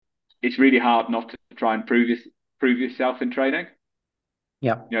it's really hard not to try and prove yourself in training.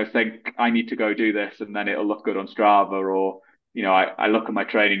 Yeah, Think I need to go do this, and then it'll look good on Strava, or I look at my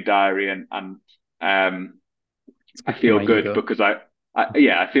training diary and um, it's I good for feel my good ego. because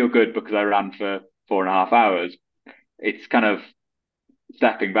I feel good because I ran for 4.5 hours. It's kind of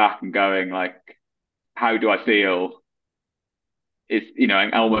stepping back and going like, how do I feel? Is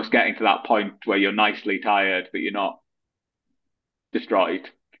and almost getting to that point where you're nicely tired, but you're not destroyed.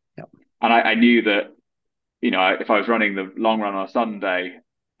 Yeah, And I knew that if I was running the long run on a Sunday,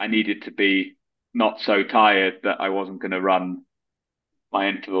 I needed to be not so tired that I wasn't going to run my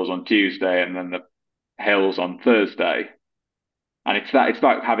intervals on Tuesday and then the hills on Thursday. And it's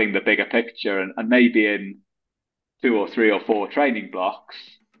about having the bigger picture, and maybe in 2 or 3 or 4 training blocks,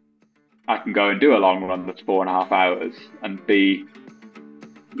 I can go and do a long run that's 4.5 hours and be,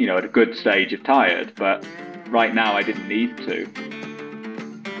 at a good stage of tired. But right now, I didn't need to.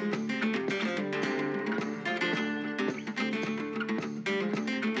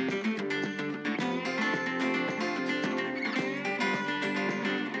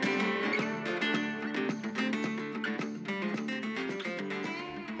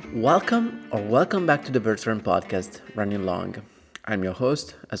 welcome back to the Veteran Podcast, Running Long. I'm your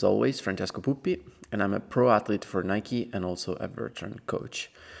host, as always, Francesco Puppi, and I'm a pro athlete for Nike and also a veteran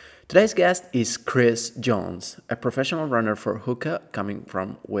coach. Today's guest is Kris Jones, a professional runner for Hoka coming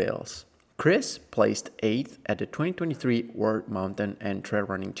from Wales. Kris placed 8th at the 2023 World Mountain and Trail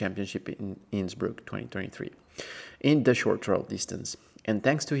Running Championship in Innsbruck 2023 in the short trail distance. And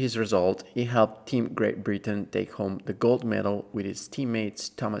thanks to his result, he helped Team Great Britain take home the gold medal with his teammates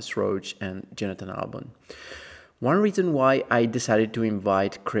Thomas Roach and Jonathan Albon. One reason why I decided to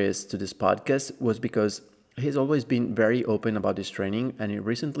invite Kris to this podcast was because he's always been very open about his training, and he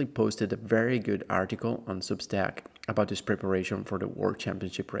recently posted a very good article on Substack about his preparation for the World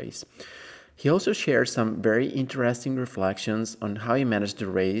Championship race. He also shared some very interesting reflections on how he managed the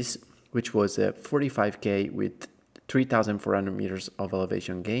race, which was a 45K with 3,400 meters of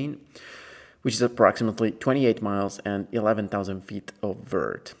elevation gain, which is approximately 28 miles and 11,000 feet of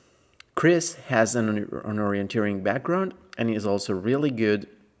vert. Kris has an orienteering background and is also really good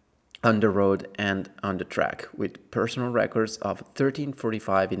on the road and on the track, with personal records of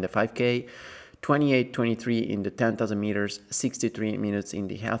 13:45 in the 5K, 28:23 in the 10,000 meters, 63 minutes in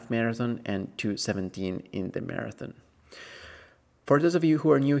the half marathon, and 2:17 in the marathon. For those of you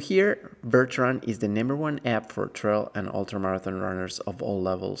who are new here, Vertrun is the #1 app for trail and ultramarathon runners of all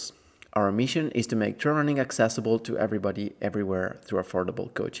levels. Our mission is to make trail running accessible to everybody, everywhere through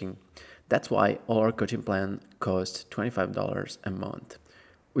affordable coaching. That's why all our coaching plans cost $25 a month.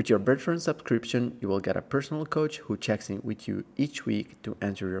 With your Vertrun subscription, you will get a personal coach who checks in with you each week to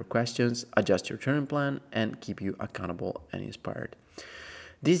answer your questions, adjust your training plan, and keep you accountable and inspired.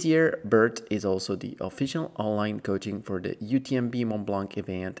 This year, BERT is also the official online coaching for the UTMB Mont Blanc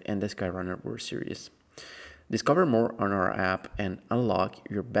event and the Skyrunner World Series. Discover more on our app and unlock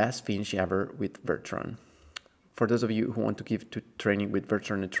your best finish ever with Vertron. For those of you who want to give training with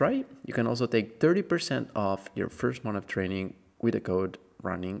Vertron a try, you can also take 30% off your first month of training with the code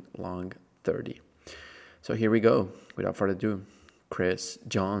RUNNINGLONG30. So here we go. Without further ado, Kris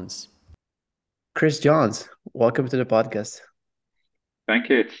Jones. Kris Jones, welcome to the podcast. Thank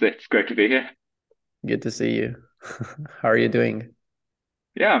you. It's great to be here. Good to see you. How are you doing?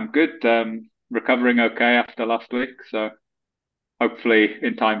 Yeah, I'm good. Recovering okay after last week, so hopefully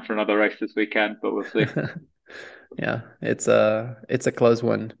in time for another race this weekend, but we'll see. Yeah, it's a close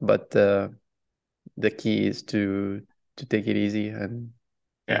one, but the key is to take it easy and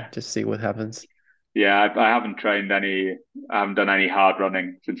yeah, Yeah. just see what happens. Yeah, I haven't I haven't done any hard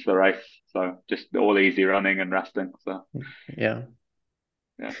running since the race, so just all easy running and resting. So Yeah.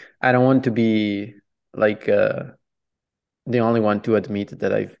 yeah, I don't want to be like the only one to admit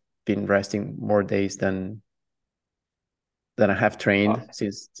that I've been resting more days than I have trained uh,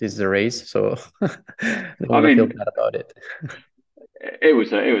 since the race, so yeah. I don't I want to feel mean, bad about it. it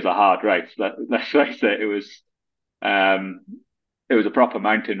was a hard race. Let's face it. Um, it was a proper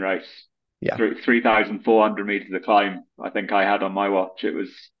mountain race. Yeah. 3,400 meters of climb. I think I had on my watch. It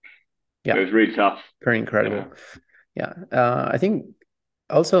Yeah. was really tough. Very Yeah, incredible. Yeah. I think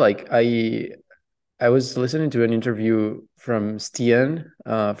also like I was listening to an interview from Stian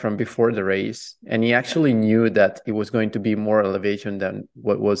from before the race, and he yeah, actually knew that it was going to be more elevation than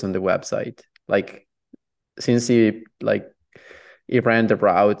what was on the website. Like since he ran the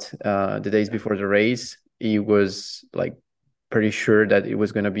route the days yeah, before the race, he was like pretty sure that it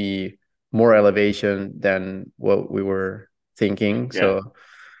was going to be more elevation than what we were thinking. yeah, So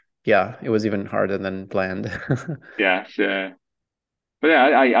yeah, it was even harder than planned. yeah. But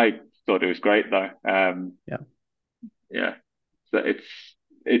yeah, thought it was great though. Yeah, Yeah, so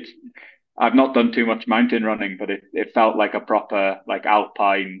it's I've not done too much mountain running, but it felt like a proper like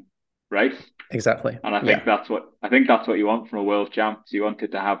alpine race. exactly. And Yeah, I think that's what you want from a world champs. You want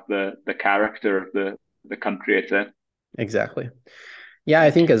it to have the character of the country it's in. exactly. Yeah, I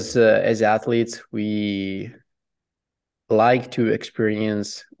Yeah, think as athletes, we like to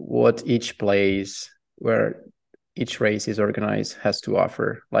experience what each place where each race is organized has to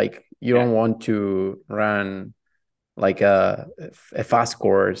offer. Like you yeah, don't want to run like a fast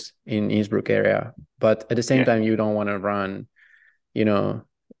course in Innsbruck area, but at the same yeah, time you don't want to run, you know,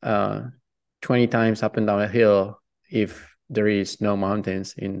 uh, 20 times up and down a hill if there is no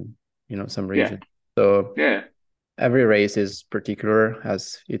mountains in, some yeah, region. So yeah. every race is particular,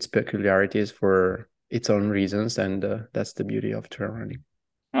 has its peculiarities for its own reasons, and that's the beauty of trail running.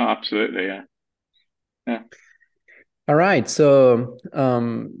 Oh, absolutely. Yeah, yeah, All right. So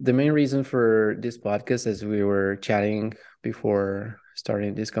the main reason for this podcast, as we were chatting before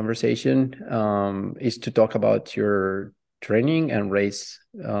starting this conversation, is to talk about your training and race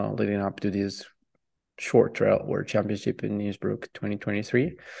leading up to this short trail world championship in Innsbruck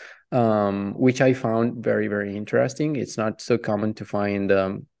 2023, which I found very, very interesting. It's not so common to find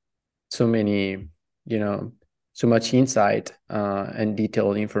so many, you know, so much insight and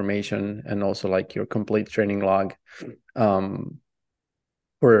detailed information, and also like your complete training log um,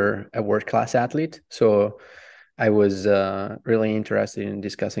 for a world class athlete. So I was really interested in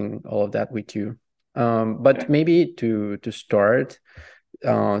discussing all of that with you. But yeah, maybe to start,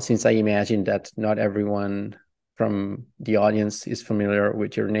 since I imagine that not everyone from the audience is familiar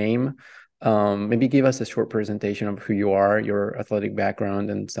with your name, maybe give us a short presentation of who you are, your athletic background,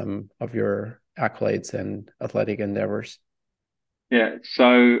 and some of your accolades and athletic endeavors. yeah.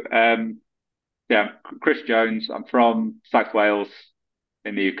 So, yeah, Kris Jones. I'm from South Wales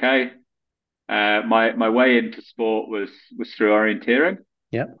in the UK. My way into sport was through orienteering.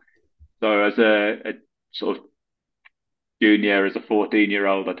 Yeah. So as a sort of junior, as a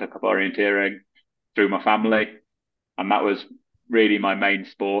 14-year-old, I took up orienteering through my family, and that was really my main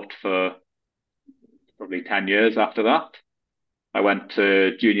sport for probably 10 years after that. I went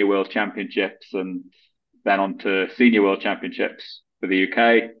to Junior World Championships and then on to Senior World Championships for the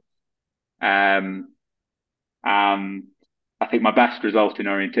UK. Um, and I think my best result in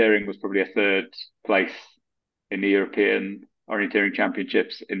orienteering was probably a third place in the European Orienteering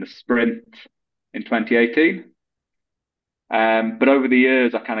Championships in the sprint in 2018. But over the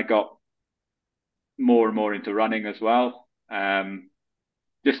years, I kind of got more and more into running as well.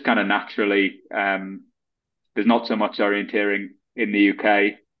 Just kind of naturally, there's not so much orienteering in the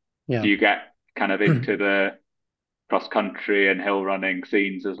UK. So Yeah. you get kind of into the cross country and hill running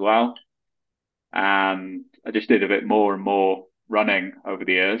scenes as well. And I just did a bit more and more running over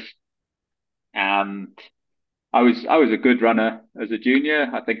the years. And I was a good runner as a junior.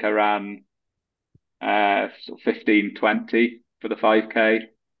 I think I ran sort of 15:20 for the 5K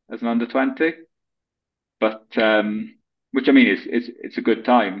as an under 20. But which I mean is it's a good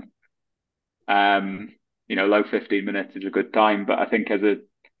time. Um, low 15 minutes is a good time. But I think as a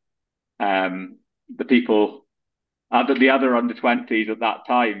the people the other under 20s at that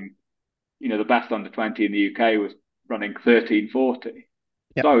time, the best under 20 in the UK was running 13:40.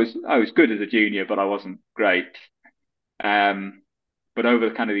 Yeah. So I was good as a junior, but I wasn't great. Um, but over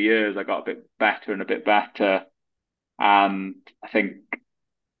the kind of the years, I got a bit better and a bit better. And I think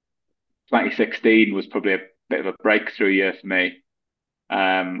 2016 was probably a bit of a breakthrough year for me.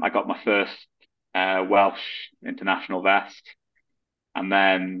 I got my first Welsh international vest, and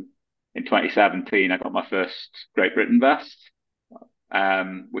then in 2017 I got my first Great Britain vest,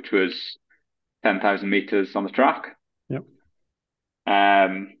 which was 10,000 meters on the track. Yep.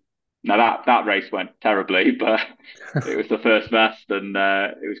 Now that race went terribly, but it was the first vest, and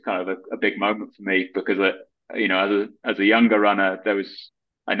it was kind of a big moment for me because as a younger runner,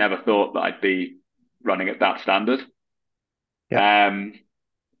 I never thought that I'd be running at that standard. Yeah. Um,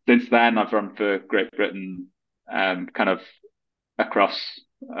 since then, I've run for Great Britain, kind of across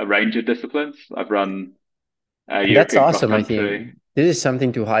a range of disciplines. I've run And that's European cross awesome. I think country. this is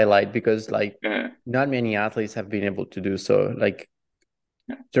something to highlight because like Yeah, not many athletes have been able to do so. Like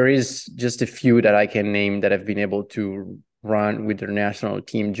yeah, there is just a few that I can name that have been able to run with their national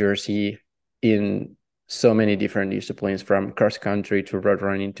team jersey in so many different disciplines, from cross country to road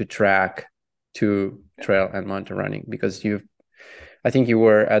running to track to trail and mountain running. Because I think you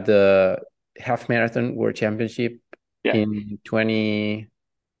were at the half marathon world championship yeah. in 2020.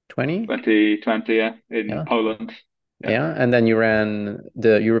 2020, yeah, in Yeah. Poland. Yeah, Yeah. And then you ran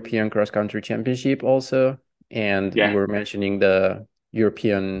the European cross country championship also. And you yeah, were mentioning the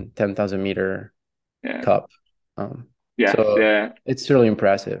European 10,000 meter yeah, cup. Um, yes, so yeah. it's really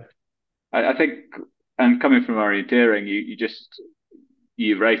impressive. I think, and coming from orienteering,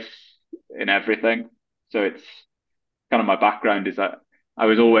 you race in everything. So it's kind of my background is that I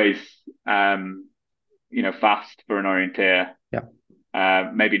was always, um, fast for an orienteer.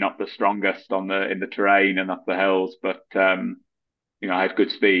 Yeah, Maybe not the strongest in the terrain and up the hills, but I had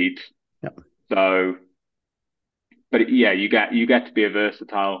good speed. yeah, So, but yeah, you get to be a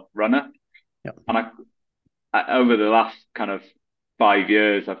versatile runner, yeah. and over the last kind of 5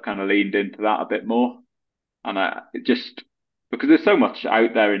 years, I've kind of leaned into that a bit more, and it just because there's so much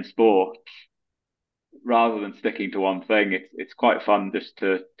out there in sport, rather than sticking to one thing, it's quite fun just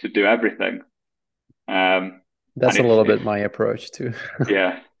to do everything. Um, and That's a little bit my approach too.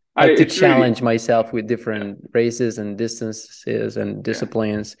 yeah, Like to it's really challenge myself with yeah, different races and distances and yeah,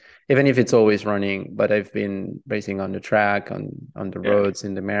 disciplines, even if it's always running. But I've been racing on the track, on the yeah, roads,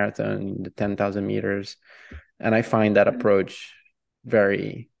 in the marathon, the 10,000 meters, and I find that approach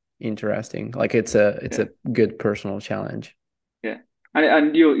very interesting. Like it's yeah, a good personal challenge. yeah.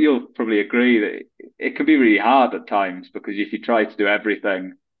 And you'll probably agree that it can be really hard at times because if you try to do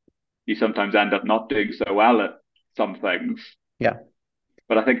everything, you sometimes end up not doing so well at some things. Yeah.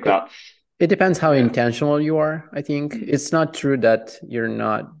 But I think It that's it depends how yeah, intentional you are, I think. mm, It's not true that you're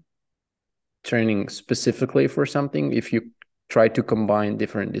not training specifically for something if you try to combine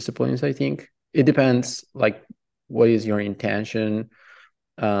different disciplines. I think it yeah, depends, like what is your intention,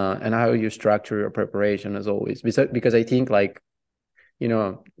 and how you structure your preparation, as always, because I think, like,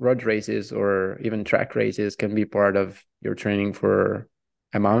 road races or even track races can be part of your training for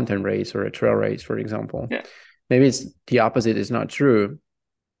a mountain race or a trail race, for example. yeah, Maybe it's the opposite is not true,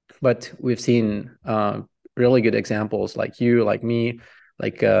 but we've seen really good examples, like you, like me,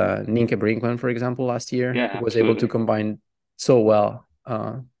 like Ninka Brinkman, for example, last year, yeah, who was able to absolutely, combine so well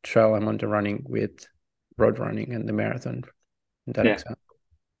trail and mountain running with road running and the marathon in that yeah, example.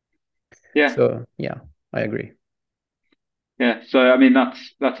 yeah, So yeah, I agree. yeah. So I mean,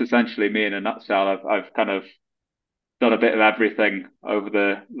 that's essentially me in a nutshell. I've kind of done a bit of everything over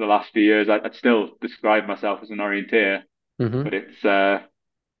the last few years. I'd still describe myself as an orienteer, but Mm-hmm. it's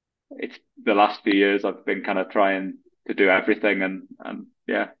the last few years I've been kind of trying to do everything, and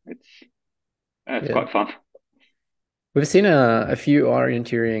yeah, it's Yeah. quite fun. We've seen a few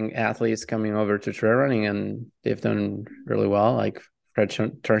orienteering athletes coming over to trail running, and they've done really well, like Fred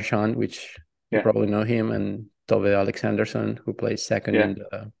Tranchant, which you Yeah, probably know him, and Tove Alexandersson, who placed second yeah, in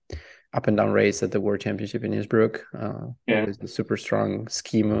the up and down race at the World Championship in Innsbruck. yeah, Always the super strong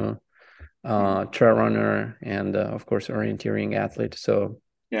schema, mm, trail runner, and of course orienteering athlete. So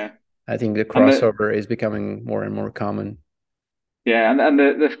yeah. I think the And crossover is becoming more and more common.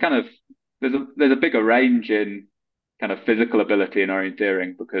 there's kind of there's a bigger range in kind of physical ability in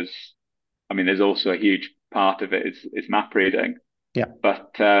orienteering because I mean there's also a huge part of it is map reading, Yeah,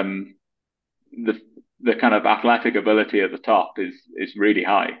 but the the kind of athletic ability at the top is really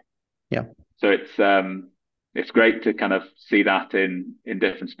high. yeah, So it's great to kind of see that in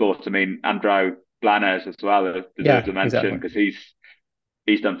different sports. I mean, Andreu Blanes as well deserves yeah, a mention exactly. because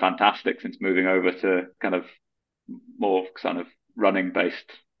he's done fantastic since moving over to kind of more kind of running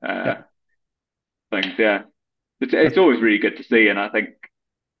based Yeah. things. Yeah, it's That's, always really good to see, and I think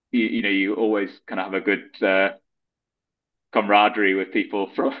you always kind of have a good camaraderie with people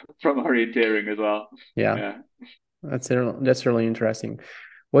from orienteering as well. yeah, Yeah. that's really interesting.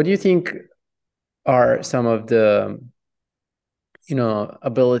 What do you think are some of the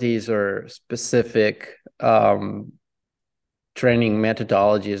abilities or specific training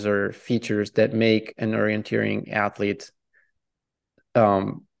methodologies or features that make an orienteering athlete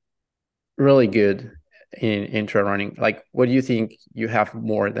um, really good in trail running? Like, what do you think you have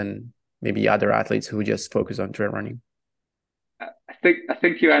more than maybe other athletes who just focus on trail running? I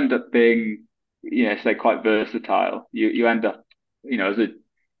think you end up being, say quite versatile. You end up, as a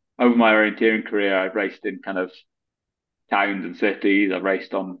over my orienteering career, I've raced in kind of towns and cities. I've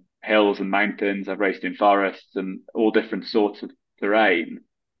raced on hills and mountains. I've raced in forests and all different sorts of terrain.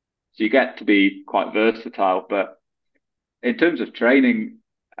 So you get to be quite versatile. But in terms of training,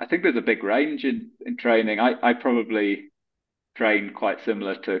 I think there's a big range in training. I probably train quite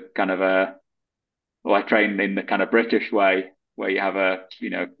similar to kind of I train in the kind of British way where you have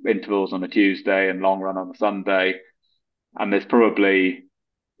intervals on a Tuesday and long run on a Sunday. And there's probably,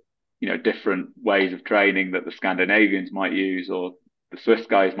 different ways of training that the Scandinavians might use or the Swiss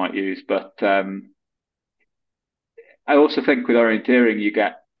guys might use. But I also think with orienteering,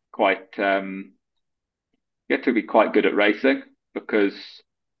 quite, you get to be quite good at racing because,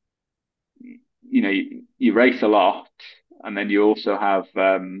 you race a lot and then you also have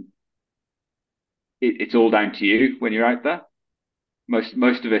it's all down to you when you're out there.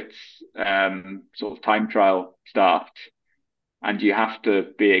 Most of it's sort of time trial start, and you have to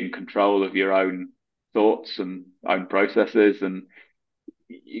be in control of your own thoughts and own processes, and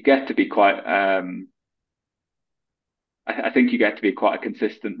you get to be quite. I think you get to be quite a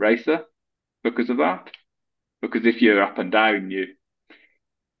consistent racer because of that. Because if you're up and down, you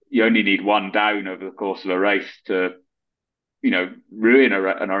only need one down over the course of a race to, ruin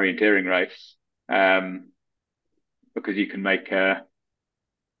an orienteering race. Because you can make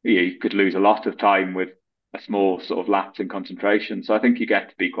you could lose a lot of time with a small sort of lapse in concentration. So I think you get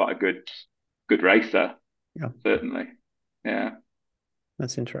to be quite a good racer. Yeah, certainly. Yeah.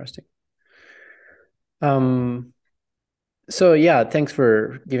 that's interesting. So yeah, thanks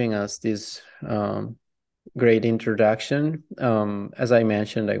for giving us this great introduction. As I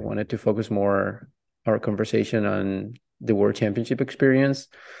mentioned, I wanted to focus more our conversation on the World Championship experience,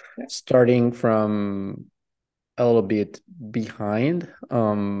 Yeah. starting from a little bit behind,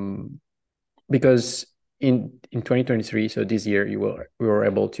 because in 2023, so this year, we were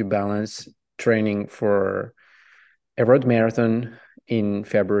able to balance training for a road marathon in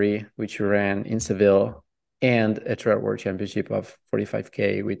February, which we ran in Seville, and a trail world championship of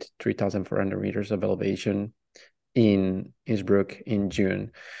 45K with 3,400 meters of elevation in Innsbruck in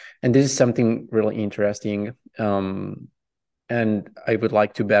June. And this is something really interesting. And I would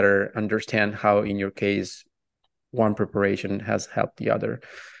like to better understand how, in your case, one preparation has helped the other.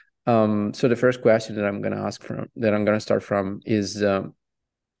 So the first question that I'm going to start from is,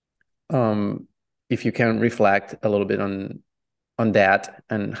 if you can reflect a little bit on that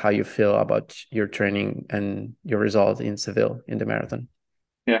and how you feel about your training and your result in Seville in the marathon.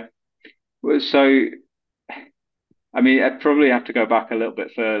 Yeah. Well, so I mean, I'd probably have to go back a little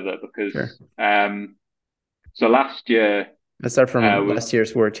bit further because Sure. so last year Let's start from was last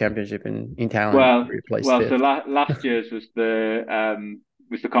year's World Championship in Thailand, well where you placed well so fifth. last year's was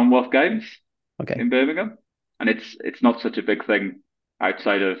the Commonwealth Games Okay. in Birmingham, and it's not such a big thing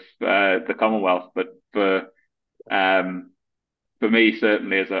outside of the Commonwealth, but for me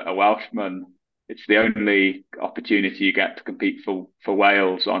certainly as a Welshman, it's the only opportunity you get to compete for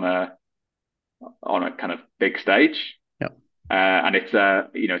Wales on a kind of big stage. Yeah. And it's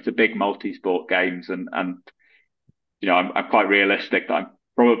a big multi-sport games, and I'm quite realistic that I'm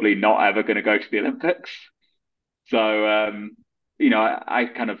probably not ever going to go to the Olympics. So I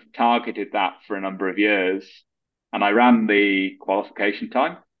kind of targeted that for a number of years, and I ran the qualification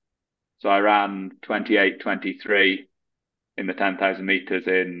time. So I ran 28:23 in the 10,000 meters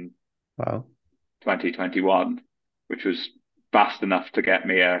in Wow. 2021, which was fast enough to get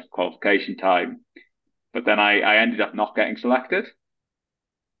me a qualification time. But then I ended up not getting selected.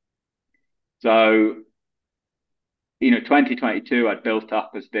 So, 2022, I'd built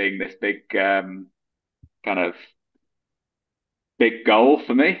up as being this big kind of big goal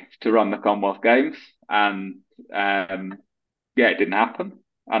for me to run the Commonwealth Games. And yeah, it didn't happen.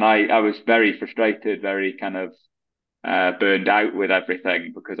 And I was very frustrated, very kind of burned out with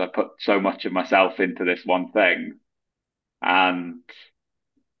everything because I put so much of myself into this one thing and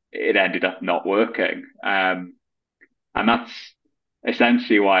it ended up not working. And that's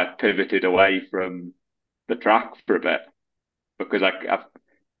essentially why I pivoted away from the track for a bit because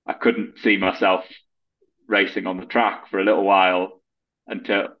I couldn't see myself racing on the track for a little while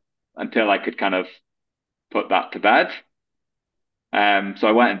until I could kind of put that to bed. So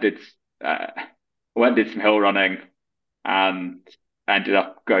I went and did some hill running and ended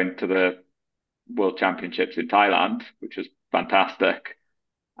up going to the World Championships in Thailand, which was fantastic.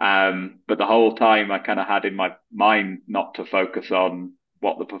 But the whole time I kind of had in my mind not to focus on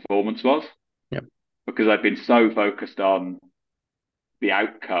what the performance was. Yep. Because I've been so focused on the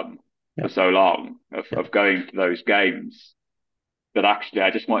outcome for Yep. so long Yep. of going to those games that actually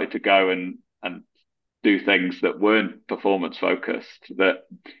I just wanted to go and do things that weren't performance focused. That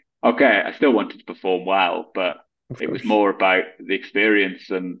okay, I still wanted to perform well, but Of it was course. more about the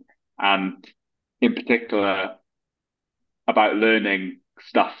experience and in particular about learning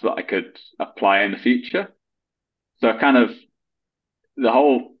stuff that I could apply in the future. So kind of the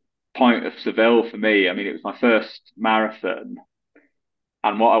whole point of Seville for me, I mean, it was my first marathon.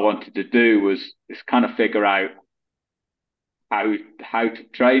 And what I wanted to do was kind of figure out how to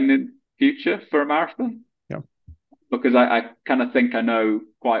train in future for a marathon. Yeah. Because I kind of think I know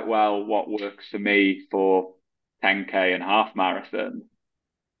quite well what works for me for 10K and half marathon.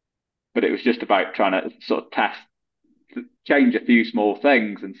 But it was just about trying to sort of change a few small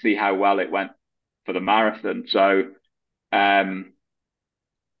things and see how well it went for the marathon. So, yeah,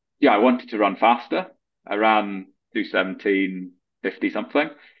 I wanted to run faster. I ran 2:17:50 something,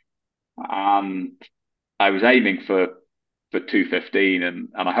 and I was aiming for 2:15, and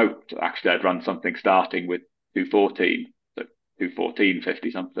I hoped actually I'd run something starting with 2:14, so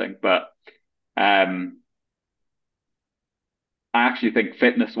 2:14:50 something. But I actually think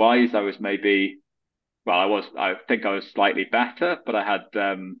fitness wise, I was maybe, well, I think I was slightly better, but I had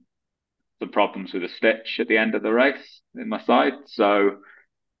some problems with a stitch at the end of the race in my side. So,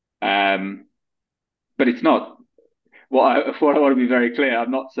 but it's not what I want to be very clear.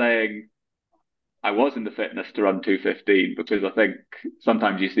 I'm not saying I was in the fitness to run 2:15, because I think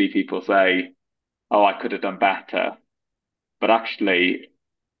sometimes you see people say, "Oh, I could have done better," but actually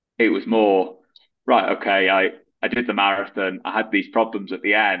it was more, right. Okay, I did the marathon. I had these problems at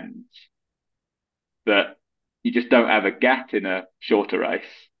the end that you just don't ever get in a shorter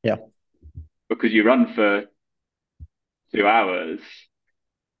race, Yeah. because you run for 2 hours,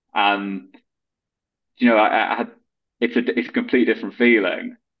 and I had it's a completely different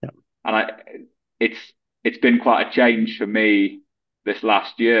feeling, Yeah. and it's it's been quite a change for me this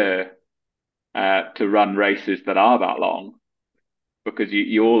last year to run races that are that long, because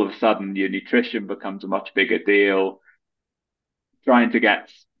you all of a sudden your nutrition becomes a much bigger deal. Trying to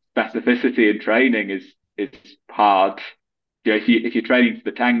get specificity in training is hard. If you're training for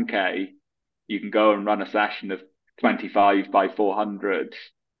the 10K, you can go and run a session of 25 by 400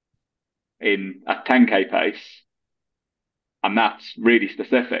 in a 10K pace, and that's really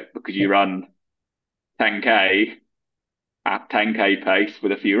specific, because Yeah. you run 10K at 10K pace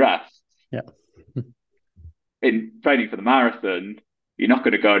with a few rests. Yeah. In training for the marathon, you're not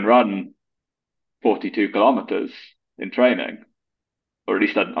going to go and run 42 kilometers in training, or at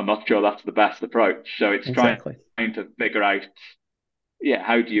least I'm not sure that's the best approach. So it's trying Exactly. to figure out, yeah,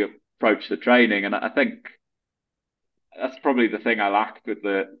 how do you approach the training? And I think that's probably the thing I lacked with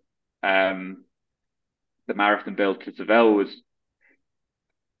the marathon build to Seville.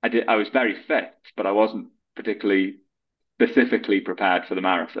 I was very fit, but I wasn't particularly specifically prepared for the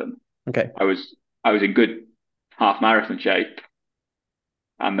marathon. Okay. I was in good half marathon shape,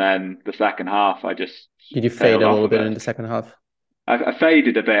 and then the second half I just Did you fade tailed a off little a bit bit. in the second half? I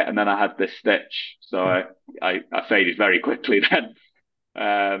faded a bit, and then I had this stitch, so Yeah. I faded very quickly then.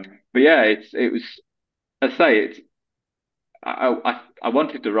 But yeah, it was, I say it's I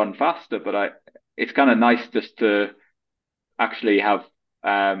wanted to run faster, but it's kind of nice just to actually have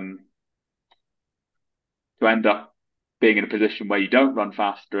to end up being in a position where you don't run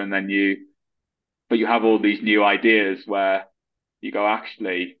faster, and then but you have all these new ideas where you go,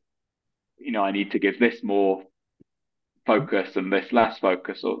 actually, I need to give this more focus and this less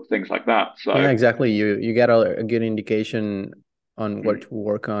focus, or things like that. Yeah, So exactly. You get a good indication on what mm, to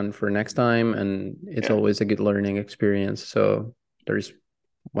work on for next time, and it's yeah, always a good learning experience. So there's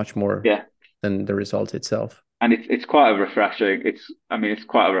much more yeah, than the result itself. and it's quite a refreshing. I mean, it's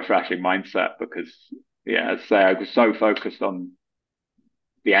quite a refreshing mindset, because yeah, as I say, I was so focused on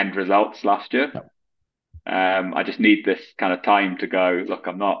the end results last year. Yeah. I just need this kind of time to go, look,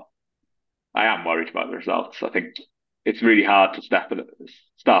 I am worried about the results. I think it's really hard to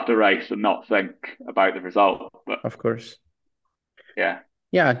start a race and not think about the result. But Of course. yeah,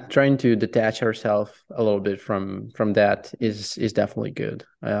 Yeah, trying to detach ourselves a little bit from that is definitely good.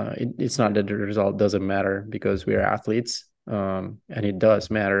 It's not yeah, that the result doesn't matter because we are athletes, and it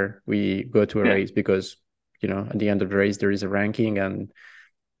does matter. We go to a yeah, race because at the end of the race there is a ranking, and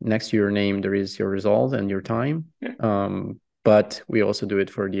next to your name there is your result and your time. yeah, But we also do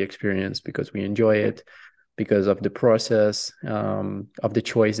it for the experience because we enjoy yeah, it, because of the process, of the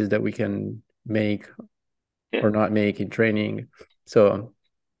choices that we can make yeah, or not make in training. So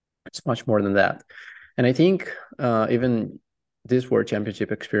it's much more than that. And I think even this World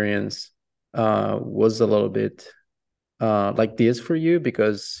Championship experience was a little bit like this for you,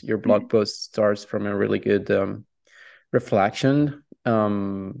 because your blog mm, post starts from a really good reflection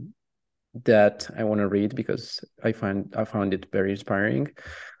that I want to read because I found it very inspiring.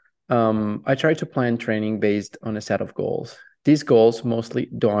 I try to plan training based on a set of goals. These goals mostly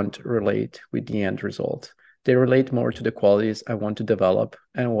don't relate with the end result. They relate more to the qualities I want to develop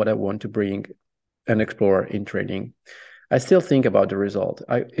and what I want to bring and explore in training. I still think about the result.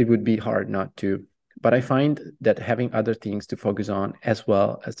 It would be hard not to, but I find that having other things to focus on as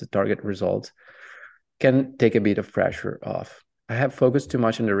well as the target result can take a bit of pressure off. I have focused too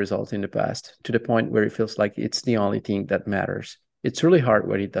much on the results in the past to the point where it feels like it's the only thing that matters. It's really hard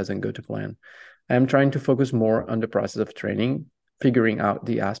when it doesn't go to plan. I am trying to focus more on the process of training, figuring out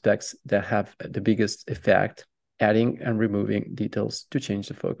the aspects that have the biggest effect, adding and removing details to change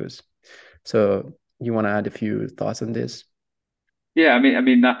the focus. So, you want to add a few thoughts on this? yeah. I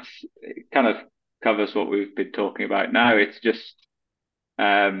mean that's kind of covers what we've been talking about now. It's just,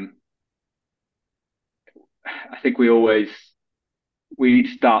 I think we need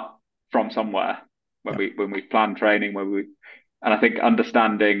to start from somewhere when Yeah. we plan training, and I think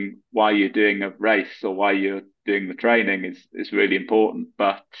understanding why you're doing a race or why you're doing the training is really important.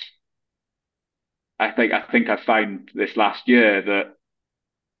 But I think I found this last year that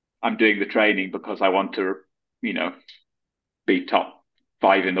I'm doing the training because I want to, you know, be top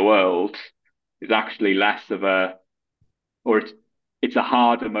 5 in the world is actually less of a, or it's a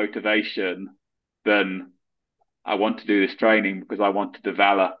harder motivation than I want to do this training because I want to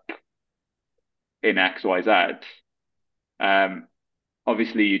develop in X, Y, Z. Um,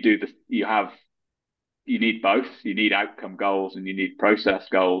 Obviously you need both. You need outcome goals and you need process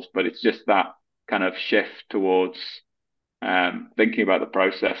goals, but it's just that kind of shift towards thinking about the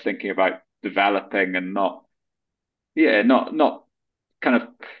process, thinking about developing and not kind of.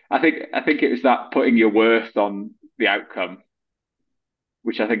 I think it was that putting your worth on the outcome,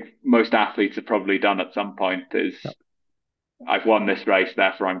 which I think most athletes have probably done at some point. Is Yeah. I've won this race,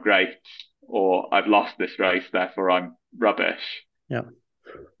 therefore I'm great, or I've lost this race, therefore I'm rubbish. Yeah.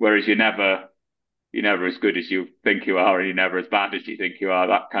 Whereas you're never as good as you think you are, and you're never as bad as you think you are.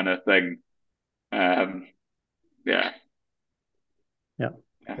 That kind of thing. Um, yeah, Yeah.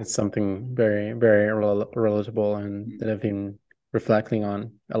 yeah, It's something very, very relatable and that I've been reflecting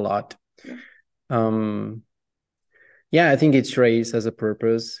on a lot. yeah, Um, yeah, I think each race has a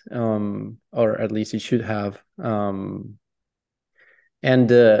purpose, or at least it should have.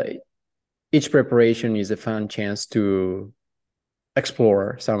 And each preparation is a fun chance to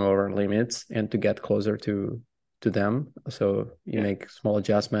explore some of our limits and to get closer to them. So you yeah, make small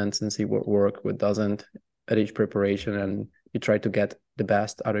adjustments and see what work, what doesn't at each preparation, and you try to get the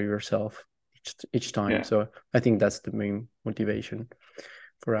best out of yourself each time. yeah, So I think that's the main motivation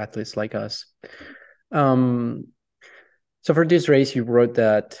for athletes like us. Um, so for this race, you wrote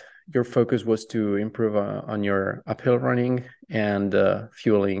that your focus was to improve on your uphill running and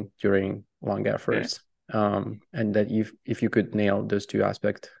fueling during long yeah, efforts. And that if you could nail those two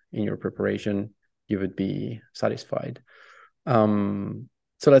aspects in your preparation, you would be satisfied.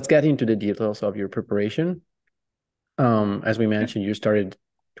 So let's get into the details of your preparation. As we yeah, mentioned, you started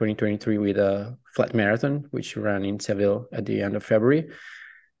 2023 with a flat marathon, which you ran in Seville at the end of February.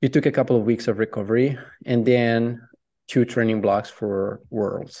 You took a couple of weeks of recovery and then two training blocks for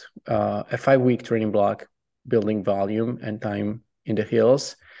Worlds, a 5-week training block building volume and time in the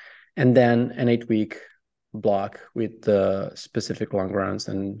hills, and then an 8-week block with the specific long runs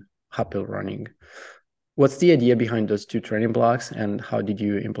and uphill running. What's the idea behind those two training blocks and how did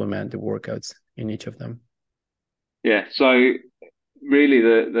you implement the workouts in each of them? yeah. So really,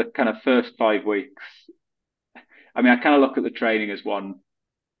 the kind of first 5 weeks. I mean, I kind of look at the training as one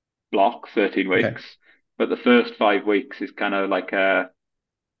block, 13 Okay. weeks, but the first 5 weeks is kind of like a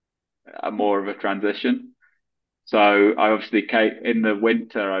more of a transition. So I obviously in the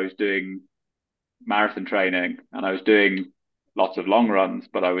winter I was doing marathon training and I was doing lots of long runs,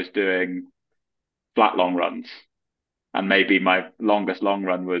 but I was doing flat long runs. And maybe my longest long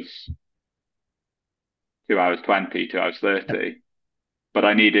run was 2 hours 20, 2 hours Yeah. 30. But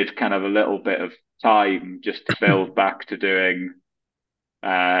I needed kind of a little bit of time just to build back to doing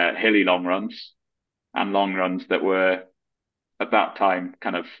hilly long runs and long runs that were at that time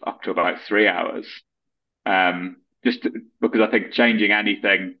kind of up to about 3 hours. Just because I think changing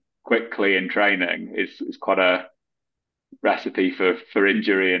anything quickly in training is quite a recipe for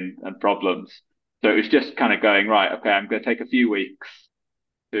injury and problems. So it was just kind of going, right, okay, I'm going to take a few weeks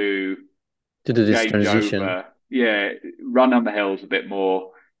to To do this change transition. over, yeah, run on the hills a bit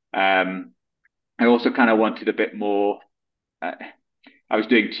more. Um, I also kind of wanted a bit more. Uh, I was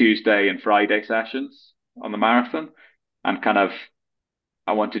doing Tuesday and Friday sessions on the marathon, and kind of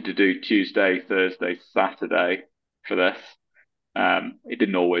I wanted to do Tuesday, Thursday, Saturday for this. It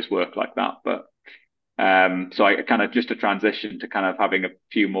didn't always work like that, but so I kind of just a transition to kind of having a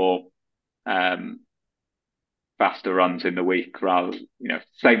few more um, faster runs in the week, rather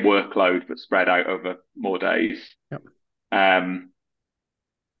same workload but spread out over more days. Yeah. Um,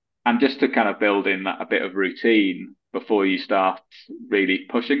 and just to kind of build in that a bit of routine before you start really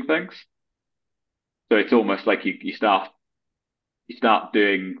pushing things. So it's almost like you start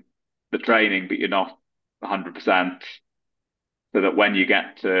doing the training, but you're not 100%, so that when you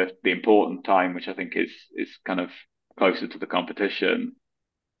get to the important time, which I think is kind of closer to the competition,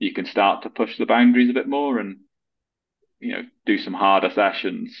 you can start to push the boundaries a bit more and do some harder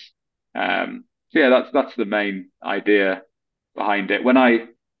sessions. So yeah, that's the main idea behind it. When I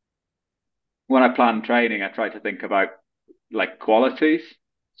plan training, I try to think about like qualities.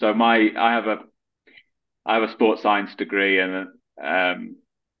 So I have I have a sports science degree, and um,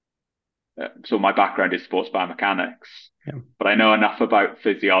 so my background is sports biomechanics. Yeah. But I know enough about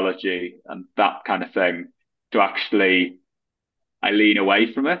physiology and that kind of thing to actually I lean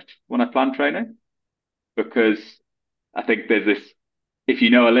away from it when I plan training, because I think there's this, if you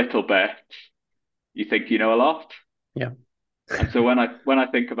know a little bit, you think you know a lot. Yeah. And so when I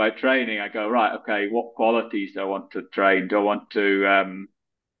think about training, I go, right, okay, what qualities do I want to train? Do I want to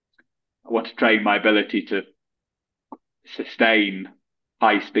train my ability to sustain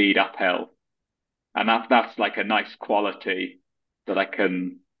high speed uphill? And that's like a nice quality that I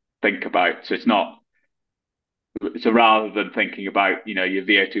can think about. So it's not, so rather than thinking about, your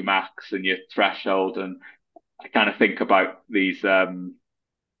VO2 max and your threshold, and I kind of think about these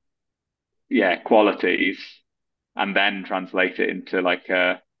qualities, and then translate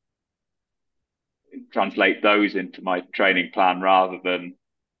those into my training plan, rather than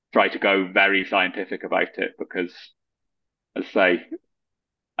try to go very scientific about it, because, as I say,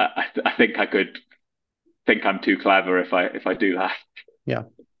 I think I could think I'm too clever if I do that. Yeah.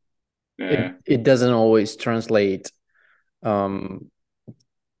 Yeah. It doesn't always translate um,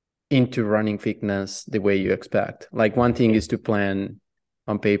 into running fitness the way you expect. Like one thing is to plan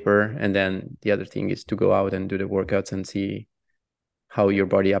on paper, and then the other thing is to go out and do the workouts and see how your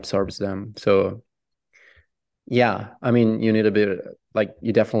body absorbs them. So yeah, I mean, you need a bit, like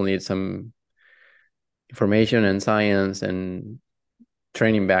you definitely need some information and science and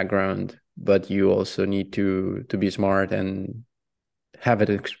training background, but you also need to be smart and have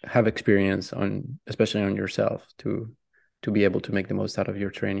experience on, especially on yourself, to be able to make the most out of your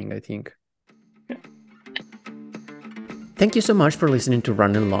training, I think. Thank you so much for listening to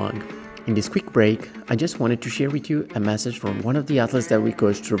Running Long. In this quick break, I just wanted to share with you a message from one of the athletes that we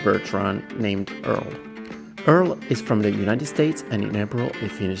coached through Bertrand named Earl. Earl is from the United States, and in April he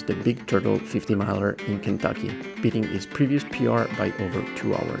finished the Big Turtle 50 miler in Kentucky, beating his previous PR by over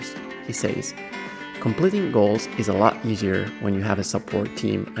 2 hours. He says, "Completing goals is a lot easier when you have a support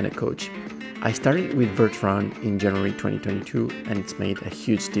team and a coach. I started with Bertrand in January 2022, and it's made a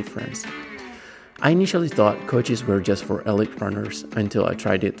huge difference. I initially thought coaches were just for elite runners until I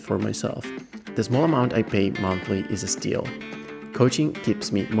tried it for myself. The small amount I pay monthly is a steal. Coaching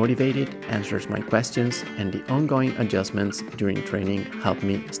keeps me motivated, answers my questions, and the ongoing adjustments during training help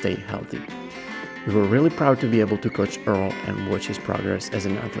me stay healthy." We were really proud to be able to coach Earl and watch his progress as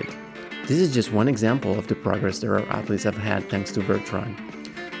an athlete. This is just one example of the progress that our athletes have had thanks to Bertrand.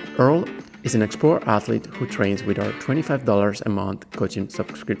 Earl is an Explore athlete who trains with our $25 a month coaching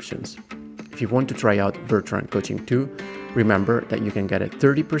subscriptions. If you want to try out Bertrand coaching too, remember that you can get a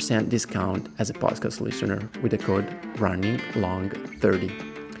 30% discount as a podcast listener with the code RUNNINGLONG30.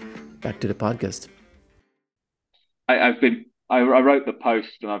 Back to the podcast. I wrote the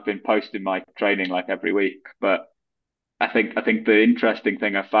post, and I've been posting my training like every week. But I think the interesting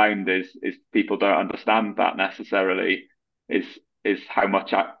thing I found is people don't understand that necessarily, is how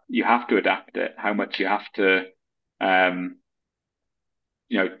much you have to adapt it, how much you have to um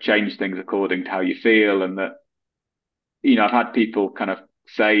change things according to how you feel. And that, I've had people kind of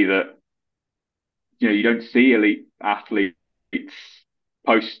say that, you don't see elite athletes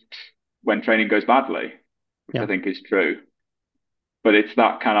post when training goes badly, which I Yeah. think is true. But it's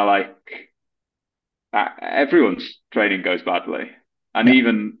that kind of like, everyone's training goes badly. And Yeah.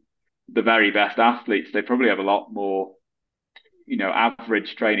 even the very best athletes, they probably have a lot more,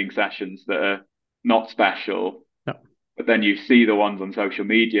 average training sessions that are not special. Yeah. But then you see the ones on social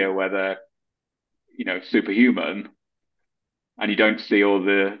media where they're, superhuman, and you don't see all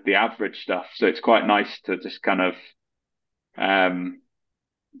the average stuff. So it's quite nice to just kind of I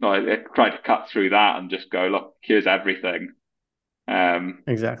try to cut through that and just go, look, here's everything.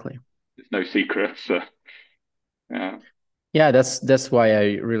 Exactly. There's no secrets. So, yeah. Yeah, that's why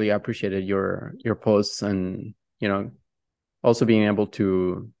I really appreciated your posts, and also being able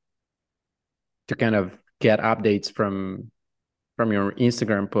to kind of get updates from your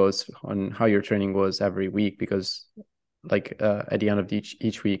Instagram posts on how your training was every week, because like at the end of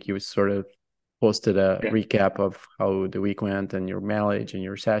each week you sort of posted a Yeah. recap of how the week went and your mileage and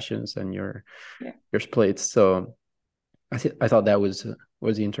your sessions and your Yeah. splits. So I thought that was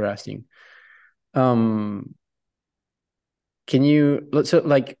interesting. Can you, so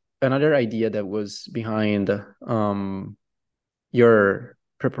like another idea that was behind your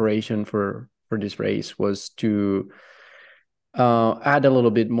preparation for this race was to add a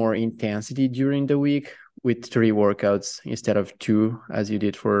little bit more intensity during the week with 3 workouts instead of 2, as you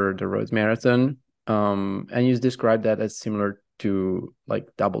did for the road marathon. And you described that as similar to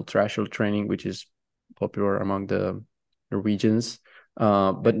like double threshold training, which is popular among the Norwegians,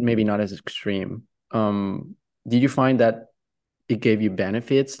 but maybe not as extreme. Did you find that it gave you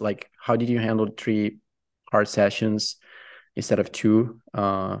benefits? Like, how did you handle 3 hard sessions instead of 2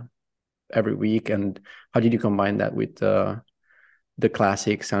 every week? And how did you combine that with the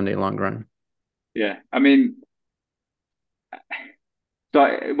classic Sunday long run? Yeah, I mean,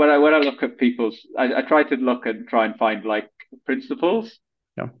 when I look at I try to look and try and find like principles.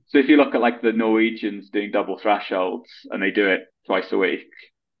 Yeah. So if you look at like the Norwegians doing double thresholds and they do it twice a week,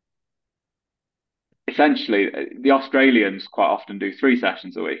 essentially the Australians quite often do 3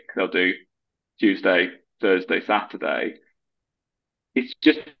 sessions a week. They'll do Tuesday, Thursday, Saturday. It's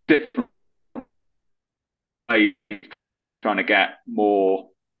just different ways of trying to get more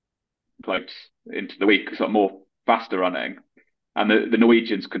close into the week, so more faster running. And the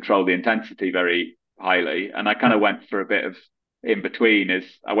Norwegians control the intensity very highly. And I kind Yeah. of went for a bit of in between.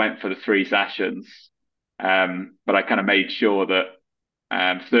 Is I went for the 3 sessions, but I kind of made sure that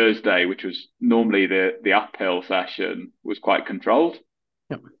Thursday, which was normally the uphill session, was quite controlled.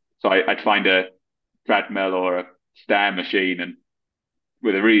 Yeah. So I'd find a treadmill or a stair machine and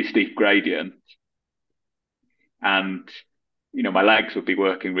with a really steep gradient, and my legs would be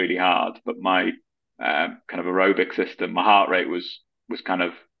working really hard, but my kind of aerobic system, my heart rate was kind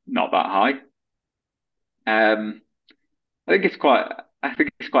of not that high. Um, I think it's quite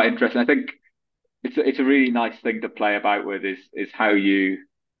interesting. I think it's a really nice thing to play about with is how you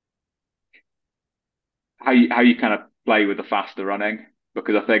kind of play with the faster running,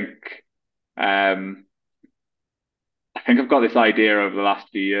 because um I think I've got this idea over the last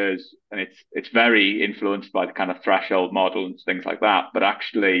few years, and it's very influenced by the kind of threshold model and things like that. But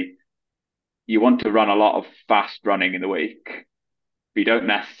actually, you want to run a lot of fast running in the week, but you don't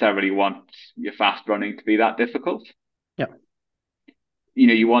necessarily want your fast running to be that difficult. Yeah.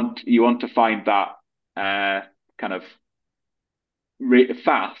 You want to find that kind of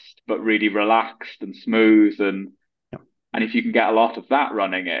fast but really relaxed and smooth, Yeah. and if you can get a lot of that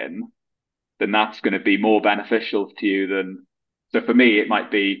running in, then that's going to be more beneficial to you than. So for me, it might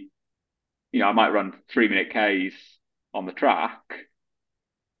be, I might run 3 minute Ks on the track,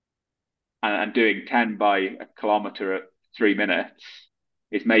 and doing 10 by a kilometer at 3 minutes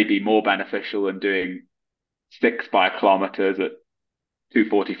is maybe more beneficial than doing 6 by a kilometers at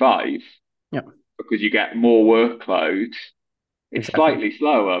 2:45, Yeah. because you get more workload. It's Exactly. slightly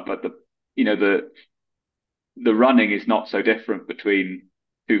slower, but the running is not so different between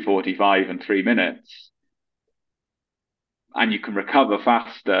 2:45 and 3 minutes, and you can recover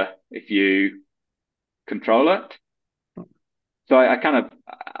faster if you control it. So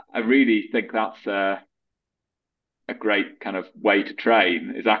I really think that's a great kind of way to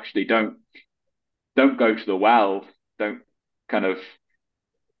train, is actually don't go to the well, don't kind of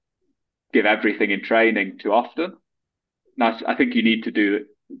give everything in training too often. Now, I think you need to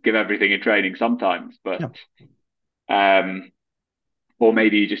give everything in training sometimes, but Yeah. or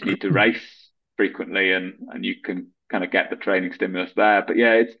maybe you just need to race frequently, and you can kind of get the training stimulus there. But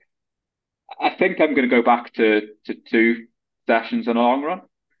yeah, I think I'm going to go back to 2 sessions in a long run,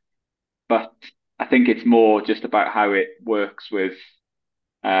 but I think it's more just about how it works with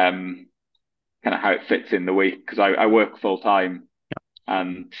kind of how it fits in the week, because I work full time,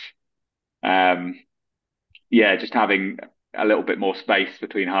 and um, yeah, just having a little bit more space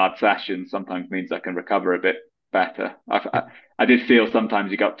between hard sessions sometimes means I can recover a bit better. Yeah. I did feel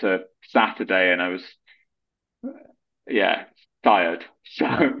sometimes you got to Saturday and I was, yeah, tired. So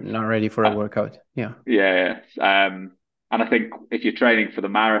Not ready for a workout. Yeah. yeah, and I think if you're training for the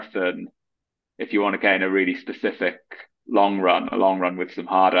marathon, if you want to gain a really specific a long run with some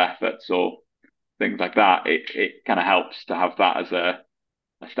hard efforts or things like that, it kind of helps to have that as a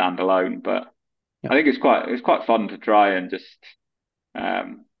standalone. But Yeah. I think it's quite fun to try, and just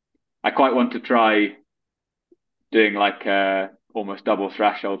um, I quite want to try doing like a almost double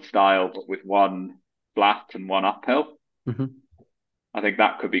threshold style, but with one flat and one uphill. Mm-hmm. I think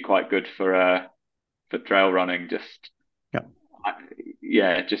that could be quite good for trail running. Yeah.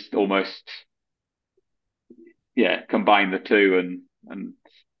 Yeah, just almost, yeah, combine the two and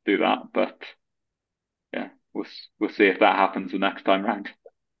do that. But yeah, we'll see if that happens the next time round.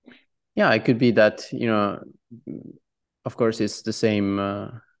 Yeah, it could be that, of course, it's the same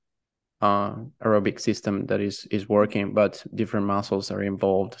aerobic system that is working, but different muscles are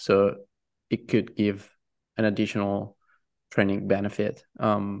involved. So it could give an additional training benefit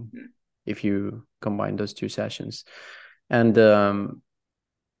if you combine those 2 sessions. And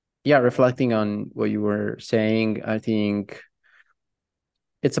yeah, reflecting on what you were saying, I think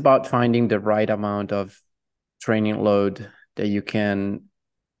it's about finding the right amount of training load that you can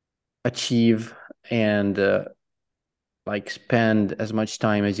achieve and like spend as much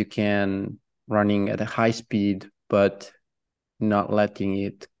time as you can running at a high speed, but not letting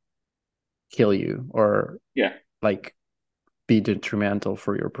it kill you or Yeah, like be detrimental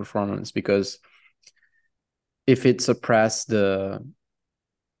for your performance. Because if it suppress the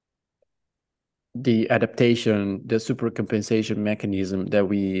adaptation, the super compensation mechanism that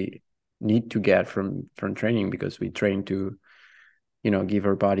we need to get from training, because we train to, give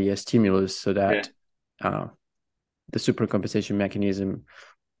our body a stimulus so yeah, that the super compensation mechanism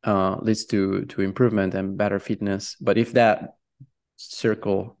leads to improvement and better fitness. But if that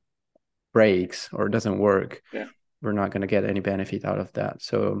circle breaks or doesn't work, yeah, we're not going to get any benefit out of that.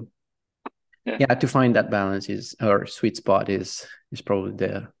 So yeah, yeah, to find that balance is, or sweet spot is probably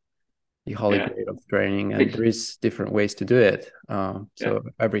the holy yeah. grail of training, and It's there is different ways to do it. yeah, So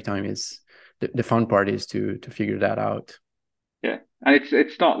every time is the fun part is to figure that out. yeah, and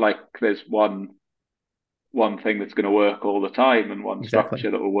it's not like there's one thing that's going to work all the time and one Exactly.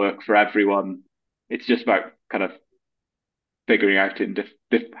 structure that will work for everyone. It's just about kind of figuring out in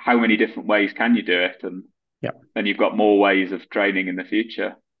how many different ways can you do it, and Yeah. then you've got more ways of training in the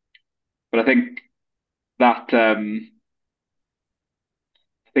future. But that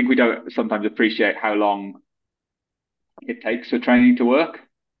I think we don't sometimes appreciate how long it takes for training to work,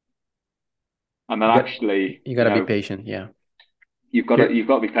 and then You got actually, you got to be patient. Yeah. You're, you've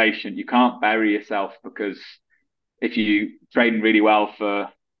got to be patient. You can't bury yourself, because if you train really well for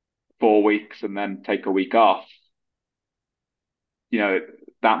 4 weeks and then take a week off, you know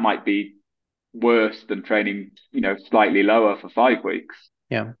that might be worse than training, slightly lower for 5 weeks.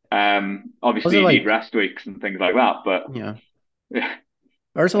 yeah. Obviously, Also, you need like, rest weeks and things like that, but yeah. yeah,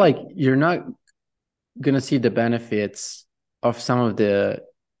 Also, like, you're not gonna see the benefits of some of the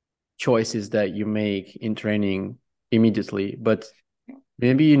choices that you make in training immediately, but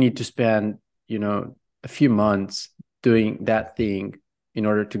maybe you need to spend, a few months doing that thing in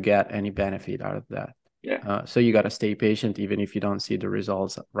order to get any benefit out of that. yeah, So you got to stay patient even if you don't see the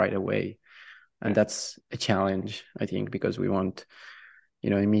results right away. And yeah, that's a challenge, I think, because we want,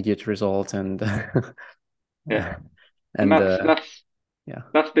 immediate results and yeah. And and yeah.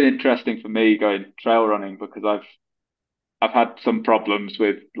 that's been interesting for me going trail running, because I've had some problems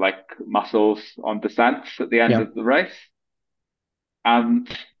with like muscles on descents at the end Yeah. of the race, and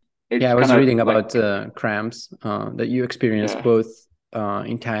Yeah, it's I was kind of reading like about cramps that you experienced yeah, both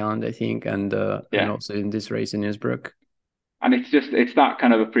in Thailand, I think, and yeah, also in this race in Innsbruck. and it's that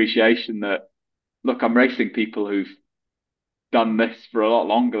kind of appreciation that, look, I'm racing people who've done this for a lot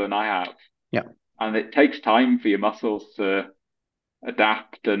longer than I have, Yeah, and it takes time for your muscles to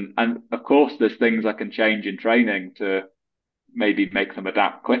adapt, and of course there's things I can change in training to maybe make them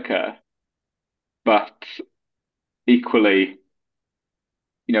adapt quicker, but equally,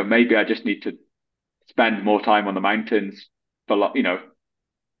 maybe I just need to spend more time on the mountains for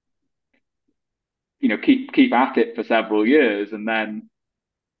keep at it for several years, and then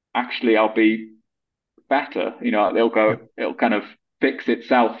actually I'll be better. yeah, It'll kind of fix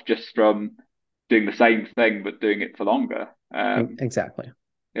itself just from doing the same thing but doing it for longer. exactly.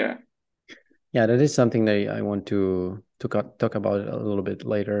 Yeah, Yeah, that is something that I want to talk about a little bit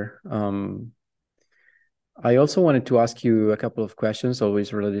later. I also wanted to ask you a couple of questions,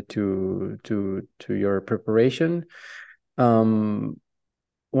 always related to your preparation. Um,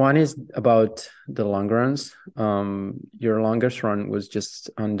 One is about the long runs. Your longest run was just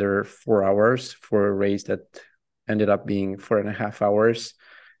under 4 hours for a race that ended up being 4.5 hours.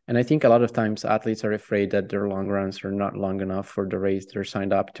 And I think a lot of times athletes are afraid that their long runs are not long enough for the race they're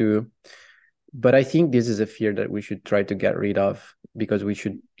signed up to. But I think this is a fear that we should try to get rid of, because we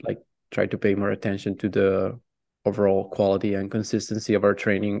should like try to pay more attention to the overall quality and consistency of our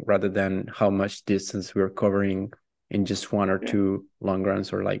training rather than how much distance we're covering in just one or yeah, two long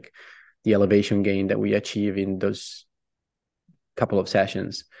runs, or like the elevation gain that we achieve in those couple of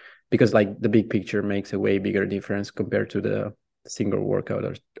sessions, because like the big picture makes a way bigger difference compared to the single workout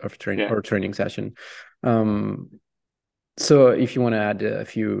of yeah. training session. um so if you want to add a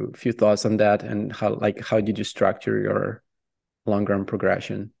few thoughts on that, and how did you structure your long run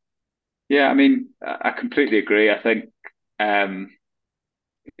progression? Yeah, I mean, I completely agree. I think, um,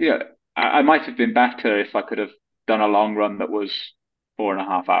 yeah, I might have been better if I could have done a long run that was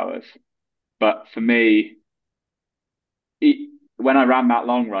 4.5 hours. But for me, when I ran that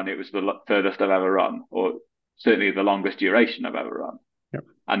long run, it was the furthest I've ever run, or certainly the longest duration I've ever run. Yeah,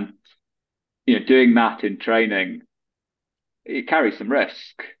 And doing that in training, it carries some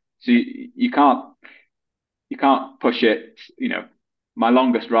risk. So you can't push it. My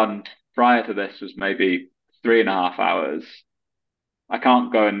longest run prior to this was maybe 3.5 hours. I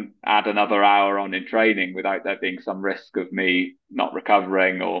can't go and add another hour on in training without there being some risk of me not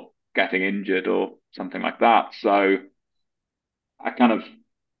recovering or getting injured or something like that. So I kind of,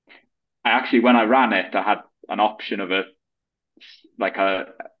 I actually, when I ran it, I had an option of a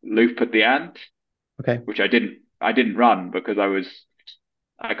loop at the end, Okay. which I didn't run because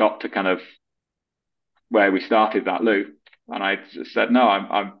I got to kind of where we started that loop, and I just said, no,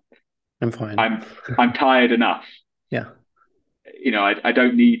 I'm fine. I'm tired enough. Yeah. I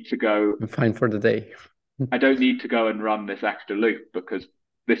don't need to go. I'm fine for the day. I don't need to go and run this extra loop because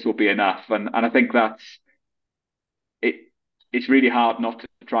this will be enough. And I think that's it. It's really hard not to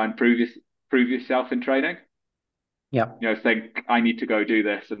try and prove yourself in training. Yeah. Think I need to go do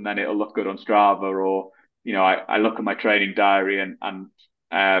this and then it'll look good on Strava, or I look at my training diary and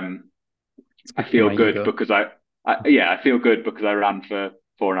It's I good for feel my good ego. because I feel good because I ran for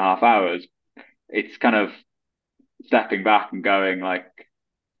 4.5 hours. It's kind of stepping back and going like,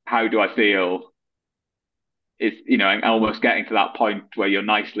 how do I feel? Is and almost getting to that point where you're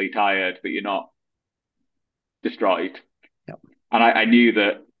nicely tired, but you're not destroyed. Yeah. And I knew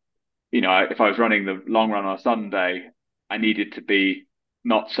that if I was running the long run on a Sunday, I needed to be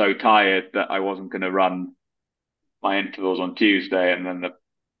not so tired that I wasn't going to run my intervals on Tuesday and then the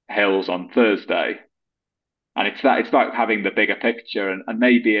hills on Thursday. And it's about having the bigger picture, and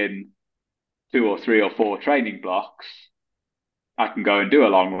maybe in 2 or 3 or 4 training blocks, I can go and do a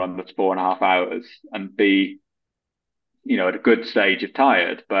long run that's 4.5 hours and be, at a good stage of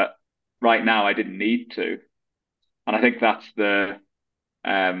tired. But right now I didn't need to. And I think that's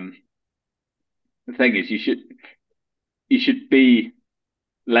um the thing is you should be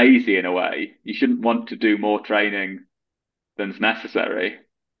lazy in a way. You shouldn't want to do more training than's necessary,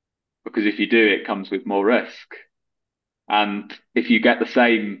 because if you do, it comes with more risk. And if you get the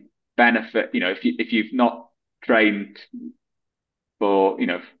same benefit, if you've not trained for,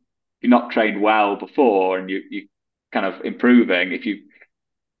 if you're not trained well before and you kind of improving, if you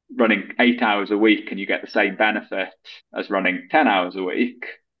running 8 hours a week and you get the same benefit as running 10 hours a week,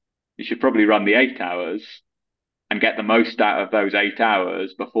 you should probably run the 8 hours and get the most out of those 8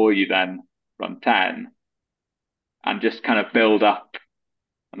 hours before you then run 10, and just kind of build up.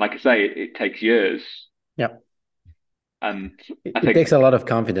 And like I say, it takes years. Yeah. And It, I it takes a think, lot of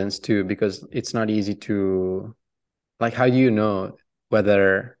confidence too, because it's not easy to, like, how do you know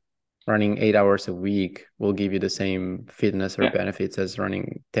whether running 8 hours a week will give you the same fitness or yeah, benefits as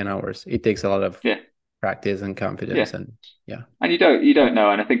running 10 hours? It takes a lot of yeah, practice and yeah. confidence. And yeah. And you don't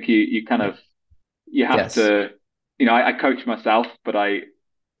know. And I think you kind Yeah. of, you have Yes. to, I coach myself, but I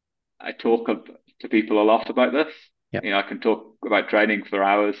talk to people a lot about this. Yeah. I can talk about training for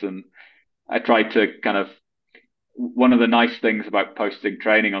hours, and I try to kind of, one of the nice things about posting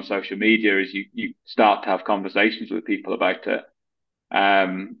training on social media is you start to have conversations with people about it.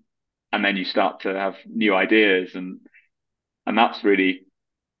 Um, and then you start to have new ideas, and that's really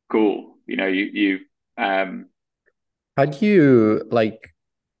cool. Um, How do you like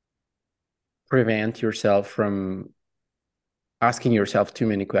prevent yourself from asking yourself too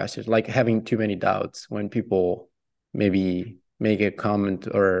many questions, like having too many doubts when people maybe make a comment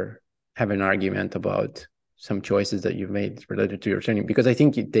or have an argument about some choices that you've made related to your training? Because I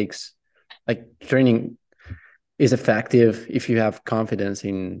think it takes, like, training is effective if you have confidence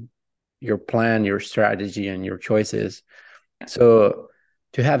in your plan, your strategy, and your choices. So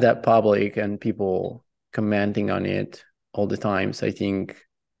to have that public and people commenting on it all the times, I think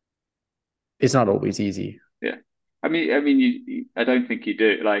it's not always easy. yeah, I mean, I don't think you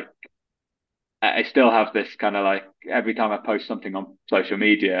do. Like, I still have this kind of like, every time I post something on social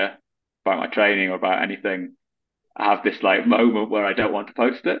media about my training or about anything, I have this like moment where I don't want to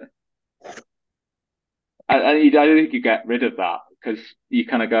post it. I don't think you get rid of that, because you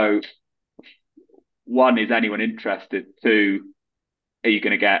kind of go, one, is anyone interested? Two, are you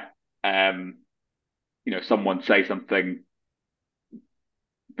going to get, um, someone say something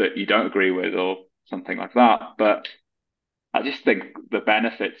that you don't agree with or something like that? But I just think the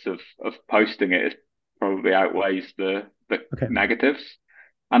benefits of posting it is probably outweighs the Okay. negatives.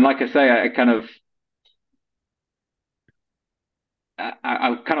 And like I say, I kind of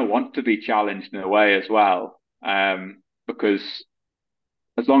want to be challenged in a way as well, because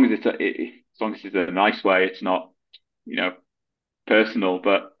as long as as long as it's a nice way, it's not, you know personal.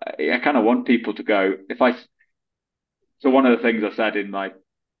 But I kind of want people to go, if I so one of the things I said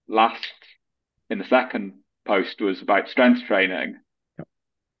last in the second post was about strength training,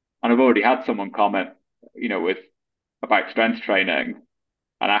 and I've already had someone comment, with about strength training,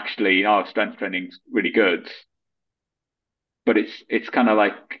 and actually, strength training's really good, but it's kind of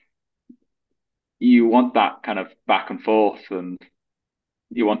like, you want that kind of back and forth, and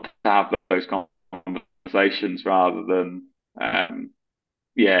you want to have those conversations rather than,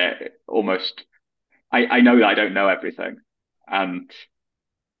 yeah, almost. I know that I don't know everything, and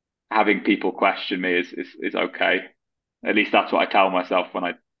having people question me is okay. At least that's what I tell myself when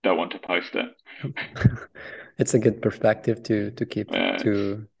I don't want to post it. It's a good perspective to keep It's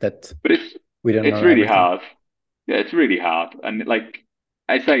to that but we don't it's know really everything. hard. Yeah, it's really hard, and like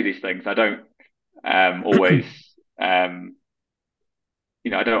I say these things, I don't always um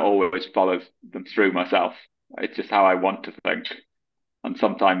I don't always follow them through myself. It's just how I want to think, and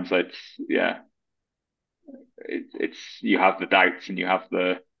sometimes it's you have the doubts and you have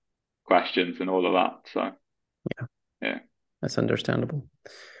the questions and all of that. So Yeah, yeah, that's understandable.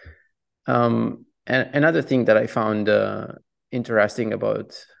 And another thing that I found interesting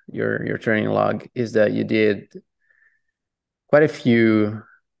about your training log is that you did quite a few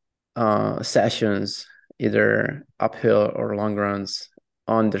sessions, either uphill or long runs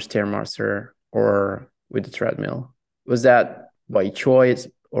on the Stairmaster or with the treadmill. Was that by choice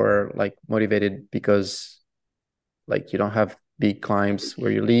or like motivated because like you don't have big climbs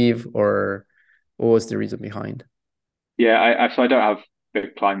where you live, or what was the reason behind? yeah. So I don't have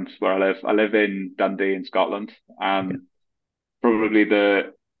big climbs where I live. I live in Dundee in Scotland, Okay. and probably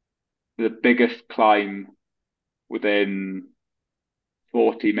the biggest climb within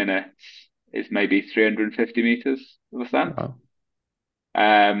 40 minutes is maybe 350 meters of ascent. Wow.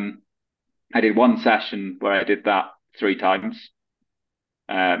 Um, I did one session where I did that 3 times.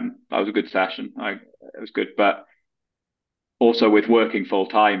 That was a good session. It was good, but also with working full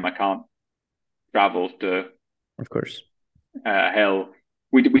time, I can't travel to Of course. a hill.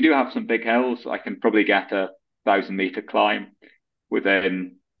 We do have some big hills. I can probably get a 1,000 meter climb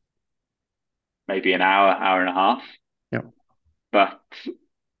within maybe an hour, hour and a half. Yeah. But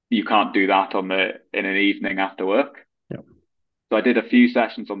you can't do that in an evening after work. Yeah. So I did a few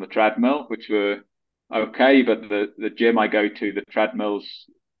sessions on the treadmill, which were okay, but the gym I go to, the treadmills,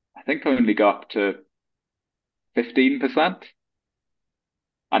 I think only go up to 15%.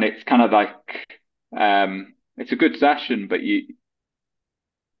 And it's kind of like it's a good session, but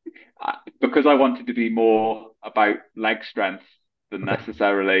because I wanted to be more about leg strength than Okay.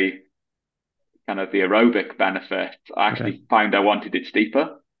 necessarily kind of the aerobic benefit, I Okay. actually found I wanted it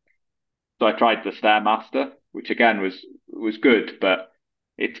steeper. So I tried the Stairmaster, which again was good, but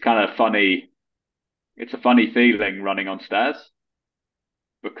it's kind of funny. It's a funny feeling running on stairs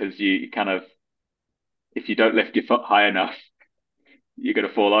because you kind of, if you don't lift your foot high enough, you're going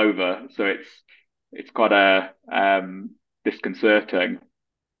to fall over. So it's quite a disconcerting.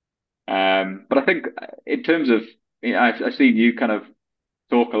 But I think in terms of, I've seen you kind of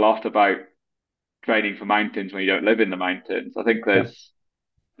talk a lot about training for mountains when you don't live in the mountains. I think Yeah. there's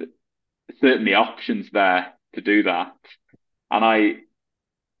certainly options there to do that. And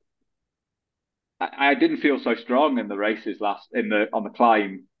I didn't feel so strong in the races last in the on the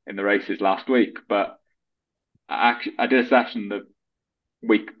climb in the races last week, but I did a session the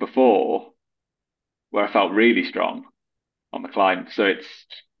week before where I felt really strong on the climb. So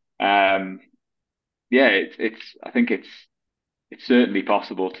um yeah, it's I think it's certainly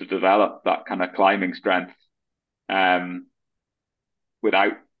possible to develop that kind of climbing strength um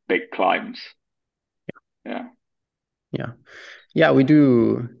without big climbs. Yeah. Yeah. Yeah, we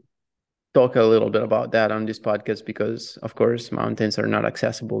do talk a little bit about that on this podcast because, of course, mountains are not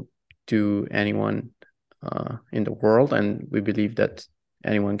accessible to anyone in the world, and we believe that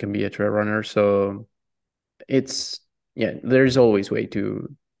anyone can be a trail runner. So it's yeah, there's always way to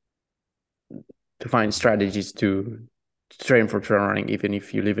find strategies to train for trail running, even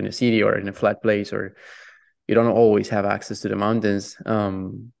if you live in a city or in a flat place or you don't always have access to the mountains.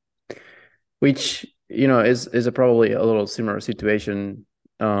 Which is a probably a little similar situation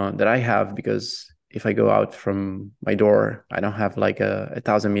that I have because if I go out from my door, I don't have like a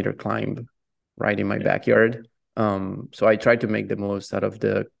 1,000 meter climb right in my Yeah. backyard. So I try to make the most out of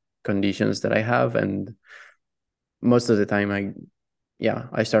the conditions that I have, and most of the time,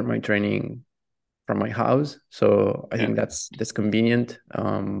 I start my training from my house. So I Yeah. think that's convenient.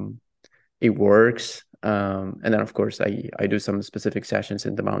 It works, and then of course I do some specific sessions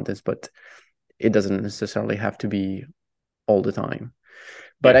in the mountains, but it doesn't necessarily have to be all the time.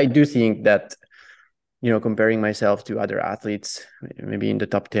 But Yeah. I do think that, comparing myself to other athletes, maybe in the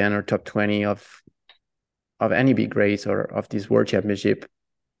top 10 or top 20 of any big race or of this world championship,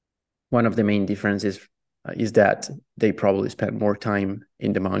 one of the main differences is that they probably spend more time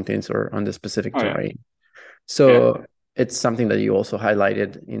in the mountains or on the specific Oh yeah. terrain. Yeah. So it's something that you also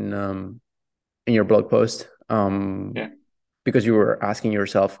highlighted in your blog post, Yeah. because you were asking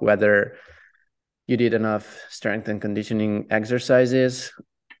yourself whether you did enough strength and conditioning exercises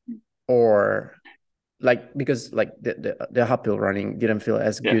or like because like the uphill running didn't feel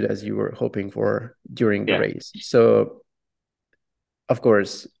as Yeah, good as you were hoping for during the yeah, race. So of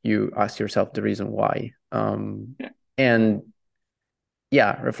course you ask yourself the reason why. yeah, And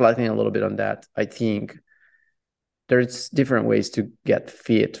yeah, reflecting a little bit on that, I think there's different ways to get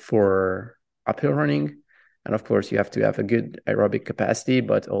fit for uphill running. And of course, you have to have a good aerobic capacity,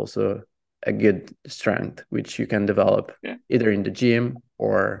 but also a good strength, which you can develop yeah, either in the gym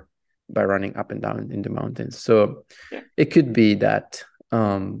or by running up and down in the mountains. So yeah, it could be that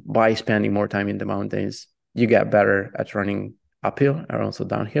by spending more time in the mountains, you get better at running uphill and also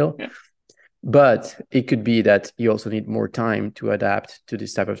downhill. yeah, But it could be that you also need more time to adapt to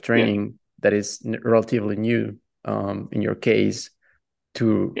this type of yeah, training that is relatively new in your case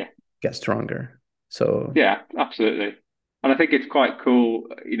to yeah. get stronger. So, Yeah, absolutely. And I think it's quite cool,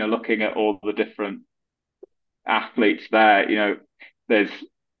 looking at all the different athletes there. There's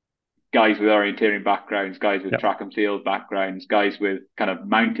guys with orienteering backgrounds, guys with yeah. track and field backgrounds, guys with kind of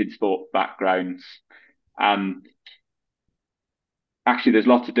mountain sport backgrounds. And actually, there's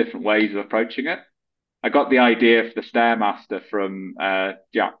lots of different ways of approaching it. I got the idea for the Stairmaster from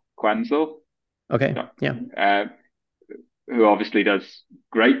Jack Quenzel, Okay. Yeah. uh, who obviously does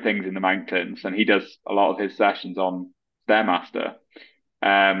great things in the mountains, and he does a lot of his sessions on Stairmaster.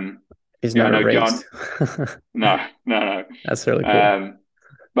 Um, It's I not a know race. John. No, no, That's really no. cool.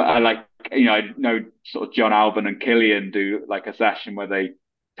 But I like, I know sort of John Alban and Killian do like a session where they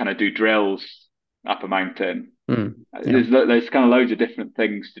kind of do drills up a mountain. Yeah. There's kind of loads of different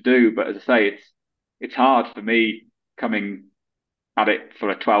things to do, but as I say, it's hard for me coming at it for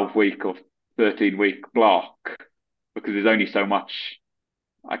a 12-week or 13-week block because there's only so much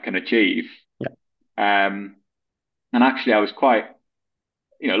I can achieve. Yeah. Um, and actually, I was quite,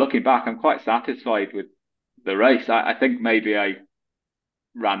 looking back, I'm quite satisfied with the race. I think maybe I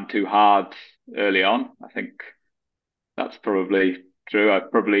ran too hard early on. I think that's probably true. I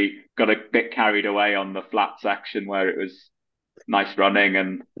probably got a bit carried away on the flat section where it was nice running,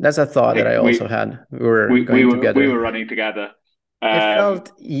 and That's a I thought that think I also had. We were we going we together. were running together. It Um,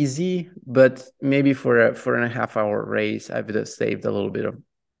 felt easy, but maybe for a 4.5 hour race, I would have saved a little bit of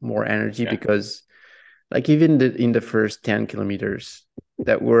more energy yeah, because like even in the first 10 kilometers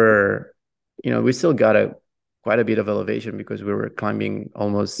that were, we still got quite a bit of elevation because we were climbing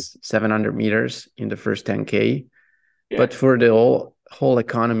almost 700 meters in the first 10K. yeah, But for the whole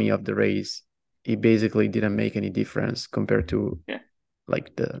economy of the race, it basically didn't make any difference compared to yeah,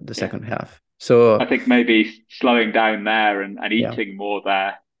 like the yeah. second half. I So think maybe slowing down there and yeah, eating more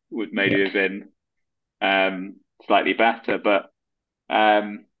there would yeah, maybe have been slightly better. But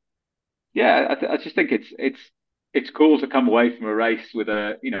um, yeah, I just think it's cool to come away from a race with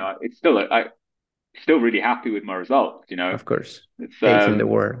it's still I still really happy with my result. of course. It's Eighth in the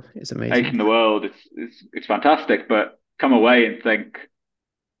world is eighth amazing. in the world. It's fantastic, but come away and think,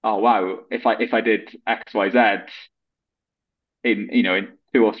 oh wow, if I did X Y Z in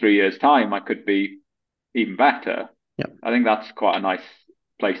 2 or 3 years time, I could be even better. Yeah, I think that's quite a nice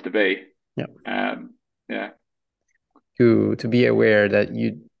place to be. yeah. Yeah, To be aware that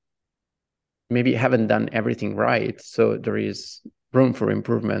you maybe haven't done everything right, so there is room for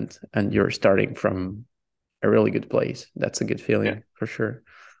improvement, and you're starting from a really good place. That's a good yeah, feeling for sure.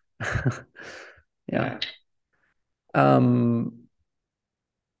 Yeah. yeah, Um,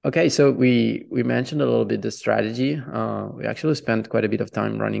 okay, so we mentioned a little bit the strategy. We actually spent quite a bit of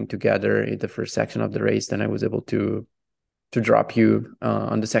time running together in the first section of the race. Then I was able to drop you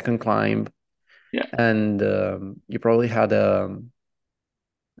on the second climb, yeah, and you probably had a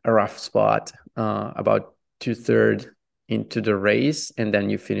rough spot about 2/3 into the race, and then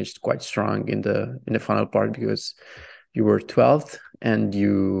you finished quite strong in the final part because you were 12th and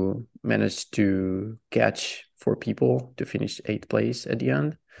you managed to catch 4 people to finish 8th place at the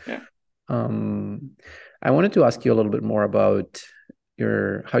end. yeah, um, I wanted to ask you a little bit more about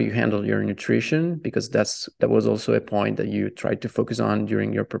your how you handle your nutrition, because that was also a point that you tried to focus on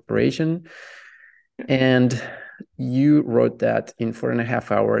during your preparation. yeah, And you wrote that in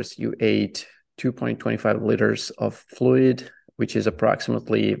 4.5 hours you ate 2.25 liters of fluid, which is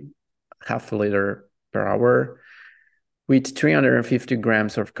approximately half a liter per hour, with 350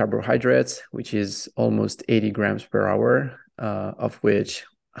 grams of carbohydrates, which is almost 80 grams per hour, of which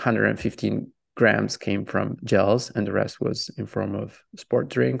 115 grams came from gels and the rest was in form of sport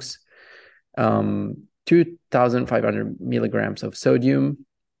drinks. 2,500 milligrams of sodium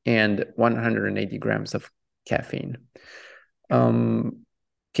and 180 grams of caffeine. yeah. Um,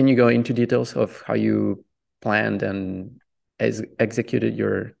 can you go into details of how you planned and executed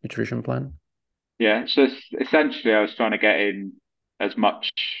your nutrition plan? Yeah. So essentially, I was trying to get in as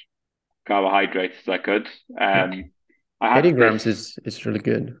much carbohydrates as I could. Yeah. I 80 had this, grams is really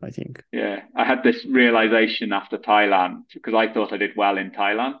good, I think. yeah, I had this realization after Thailand because I thought I did well in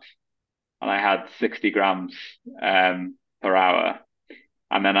Thailand, and I had 60 grams per hour.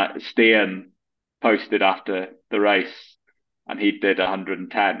 And then Stian posted after the race, and he did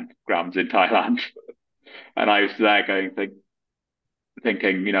 110 grams in Thailand. And I was there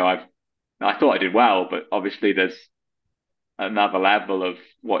thinking, I thought I did well, but obviously there's another level of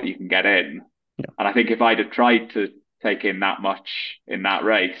what you can get in. Yeah. And I think if I'd have tried to take in that much in that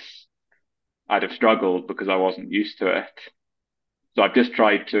race, I'd have struggled because I wasn't used to it. So I've just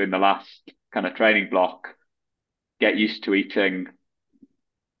tried to, in the last kind of training block, get used to eating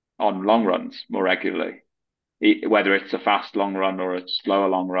on long runs more regularly. Whether it's a fast long run or a slower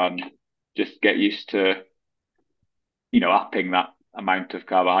long run, just get used to, upping that amount of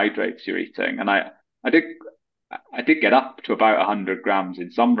carbohydrates you're eating. And I did, I did get up to about 100 grams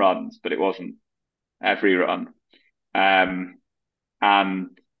in some runs, but it wasn't every run. Um, and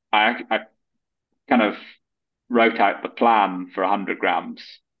I kind of wrote out the plan for 100 grams.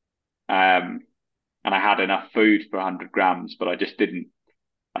 And I had enough food for 100 grams, but I just didn't.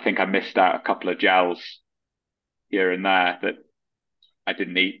 I think I missed out a couple of gels here and there that I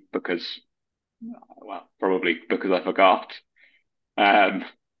didn't eat because, well, probably because I forgot. Um,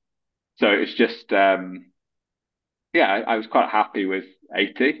 so it's just, yeah, I was quite happy with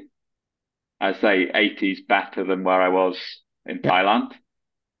 80. I'd say 80 is better than where I was in Yeah.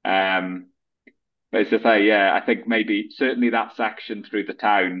 Thailand. But as I say, yeah, I think maybe certainly that section through the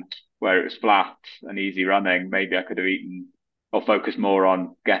town where it was flat and easy running, maybe I could have eaten or focused more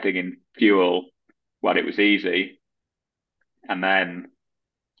on getting in fuel when it was easy. And then,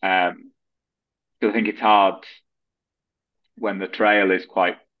 because I think it's hard when the trail is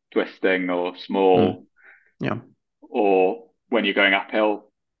quite twisting or small, Yeah. or when you're going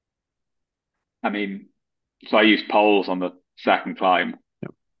uphill. I mean, so I used poles on the second climb,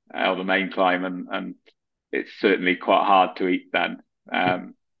 or the main climb, and it's certainly quite hard to eat then. Yeah.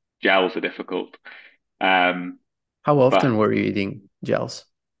 Gels are difficult. Um, How often but were you eating gels?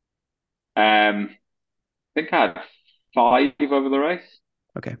 I think I had 5 over the race.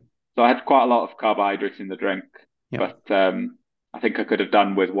 Okay. So I had quite a lot of carbohydrates in the drink, Yeah. but I think I could have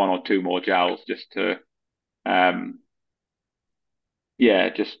done with 1 or 2 more gels just to, um, yeah,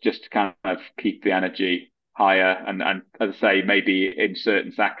 just to kind of keep the energy higher, and as I say, maybe in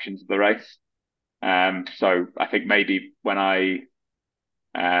certain sections of the race. So I think maybe when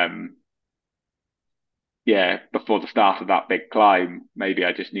um, yeah, before the start of that big climb, maybe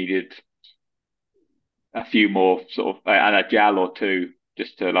I just needed a few more sort of, and a gel or two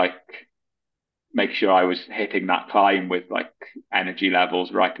just to like make sure I was hitting that climb with like energy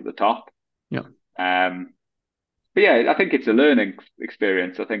levels right at the top. Yeah. Um, but yeah, I think it's a learning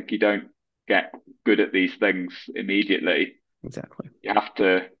experience. I think you don't get good at these things immediately. Exactly. You have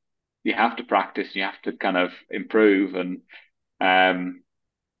to practice. You have to kind of improve, and um,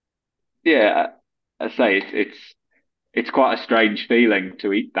 yeah, I say it's quite a strange feeling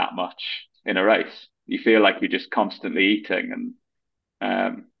to eat that much in a race. You feel like you're just constantly eating,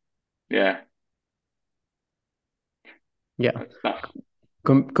 and yeah, Yeah. that's that.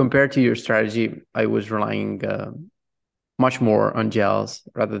 Compared to your strategy, I was relying much more on gels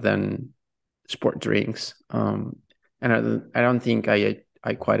rather than sport drinks. And I don't think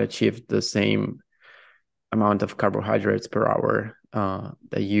I quite achieved the same amount of carbohydrates per hour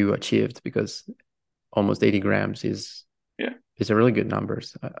that you achieved, because almost 80 grams Yeah, is a really good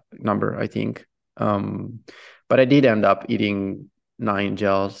number, I think. But I did end up eating 9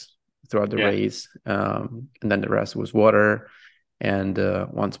 gels throughout the yeah, race, and then the rest was water and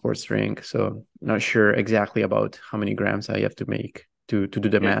 1 sports drink. So not sure exactly about how many grams I have to make to do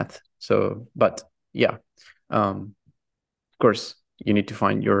the yeah, math. So, but yeah, of course you need to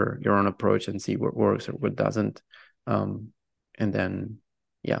find your own approach and see what works or what doesn't, and then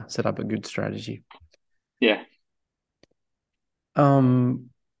yeah, set up a good strategy. yeah, Um,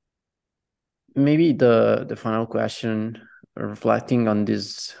 Maybe the final question, reflecting on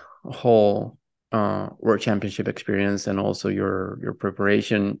this whole World Championship experience and also your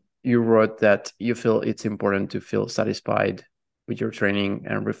preparation, you wrote that you feel it's important to feel satisfied with your training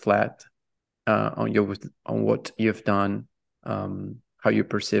and reflect on what you've done, how you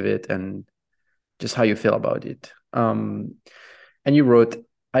perceive it, and just how you feel about it. And you wrote,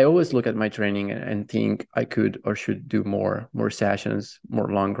 I always look at my training and think I could or should do more sessions, more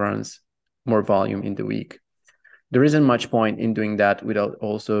long runs, more volume in the week. There isn't much point in doing that without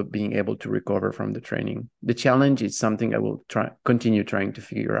also being able to recover from the training. The challenge is something I will continue trying to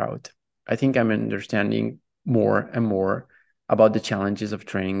figure out. I think I'm understanding more and more about the challenges of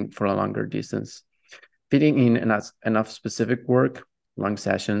training for a longer distance. Fitting in enough specific work, long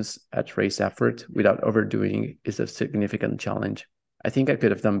sessions at race effort without overdoing is a significant challenge. I think I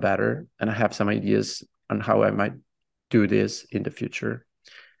could have done better, and I have some ideas on how I might do this in the future.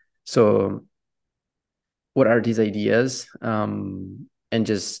 So what are these ideas? And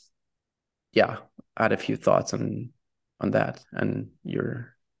just, yeah, add a few thoughts on that and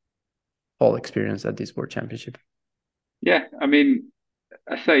your whole experience at this World Championship. Yeah, I mean,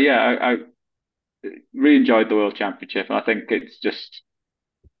 I say, yeah, I really enjoyed the World Championship. And I think it's just,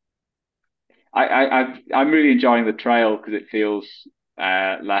 I'm really enjoying the trail because it feels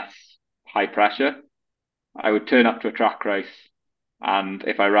less high pressure. I would turn up to a track race, and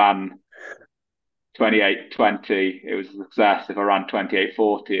if I ran 28:20, it was a success. If I ran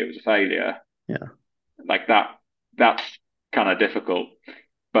 28:40, it was a failure. Yeah. Like that's kind of difficult.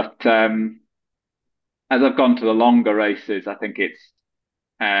 But as I've gone to the longer races, I think it's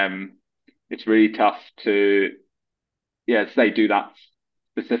really tough to, yeah, say do that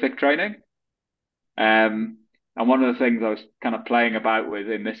specific training. And one of the things I was kind of playing about with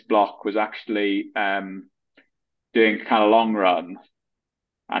in this block was actually doing kind of long run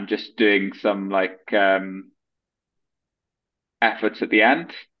and just doing some like efforts at the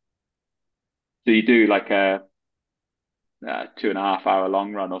end. So you do like a 2.5 hour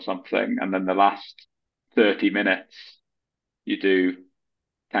long run or something, and then the last 30 minutes you do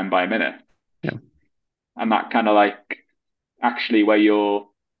 10 by a minute. Yeah. And that kind of like actually where you're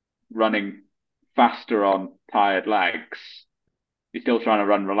running faster on tired legs, you're still trying to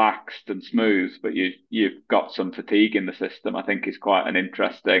run relaxed and smooth, but you've got some fatigue in the system. I think is quite an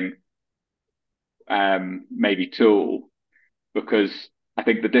interesting maybe tool, because I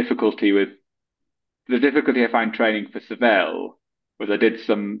think the difficulty I found training for Seville was I did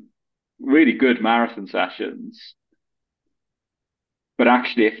some really good marathon sessions, but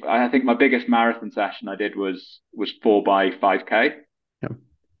actually, if I think my biggest marathon session I did was 4 by 5K Yeah.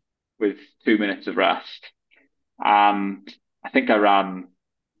 with 2 minutes of rest, and I think I ran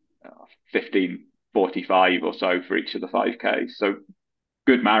 15:45 or so for each of the 5Ks, so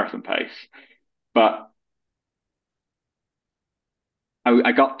good marathon pace. But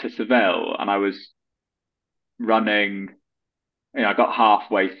I got to Seville and I was running, I got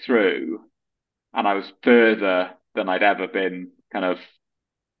halfway through and I was further than I'd ever been um,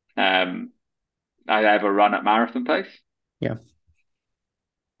 I'd ever run at marathon pace. Yeah.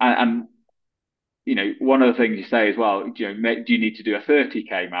 And one of the things you say as well, do you need to do a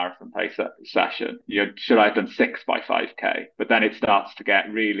 30K marathon pace session? Should I have done 6 by 5K? But then it starts to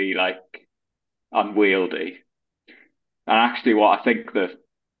get really like unwieldy. And actually, what I think that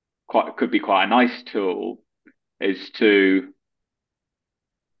could be quite a nice tool is to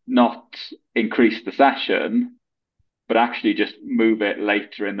not increase the session, but actually just move it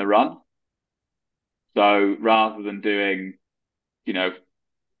later in the run. So rather than doing,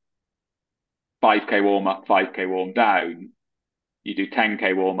 5K warm up, 5K warm down, you do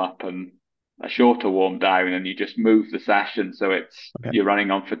 10K warm up and a shorter warm down, and you just move the session so you're running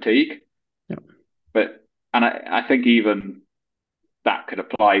on fatigue. Yeah. But I think even that could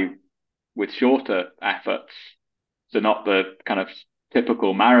apply with shorter efforts. So not the kind of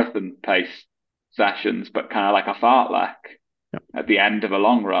typical marathon pace sessions, but kind of like a fartlek at the end of a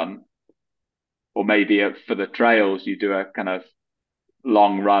long run. Or maybe for the trails, you do a kind of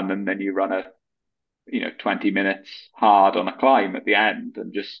long run and then you run 20 minutes hard on a climb at the end,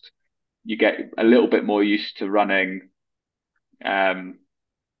 and just you get a little bit more used to running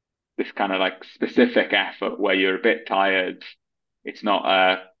this kind of like specific effort where you're a bit tired. It's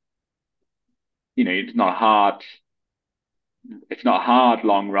not it's not a hard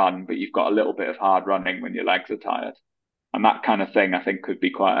long run, but you've got a little bit of hard running when your legs are tired. And that kind of thing I think could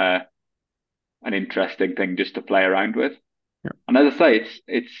be quite an interesting thing just to play around with. Yeah. And as I say,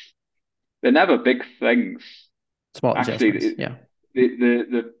 they're never big things. Small adjustments. Actually, Yeah.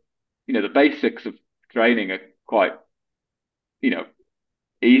 The basics of training are quite,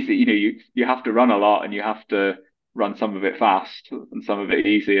 easy. You have to run a lot and you have to run some of it fast and some of it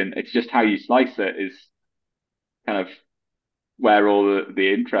easy. And it's just how you slice it is kind of where all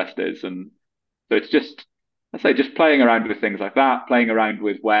the interest is. And so it's just, I say, just playing around with things like that, playing around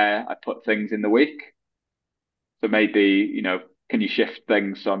with where I put things in the week. So maybe, can you shift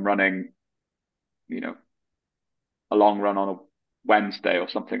things? So I'm running, a long run on a Wednesday or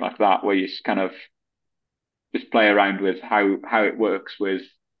something like that, where you kind of just play around with how it works with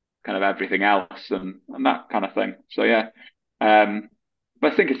kind of everything else and that kind of thing. So yeah,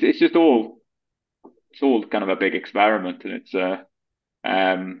 but I think it's all kind of a big experiment, and it's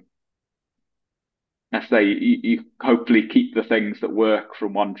I I say, you hopefully keep the things that work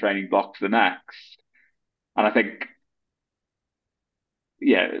from one training block to the next. And I think,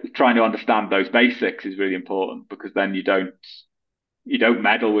 trying to understand those basics is really important, because then you don't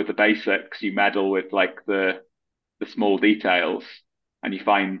meddle with the basics, you meddle with like the small details, and you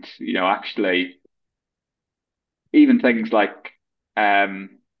find, actually even things like, it's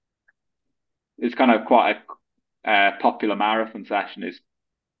kind of quite a popular marathon session is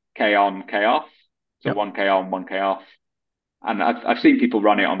K on, K off. So Yeah. 1K on, 1K off. And I've seen people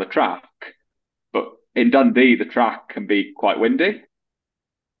run it on the track, but in Dundee, the track can be quite windy.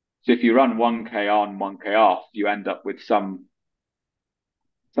 So if you run 1K on, 1K off, you end up with some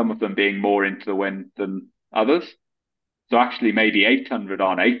of them being more into the wind than others. So actually maybe 800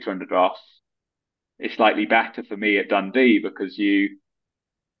 on, 800 off is slightly better for me at Dundee, because the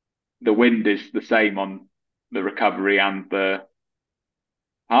wind is the same on the recovery and the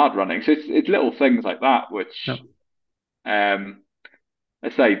hard running. So it's little things like that Yeah. which, I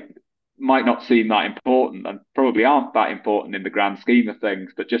say, might not seem that important, and probably aren't that important in the grand scheme of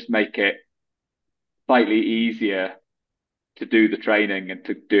things, but just make it slightly easier to do the training and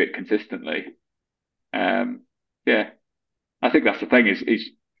to do it consistently. Yeah, I think that's the thing, is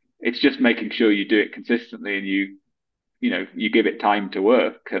it's just making sure you do it consistently, and you give it time to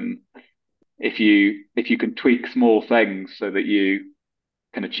work. And if you can tweak small things so that you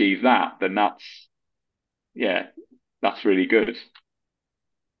can achieve that, then that's really good.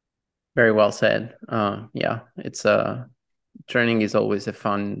 Very well said. Yeah, it's training is always a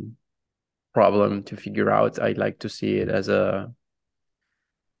fun problem to figure out. I like to see it as a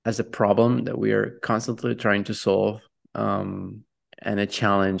problem that we are constantly trying to solve, and a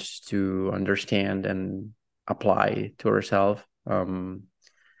challenge to understand and apply to ourselves.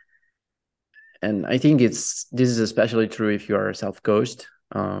 And I think this is especially true if you are self-coached,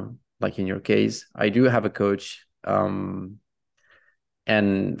 like in your case. I do have a coach,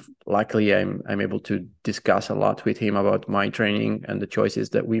 and luckily I'm able to discuss a lot with him about my training and the choices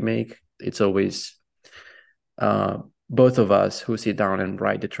that we make. It's always both of us who sit down and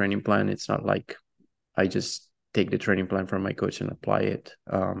write the training plan. It's not like I just take the training plan from my coach and apply it,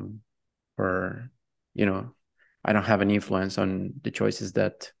 or I don't have an influence on the choices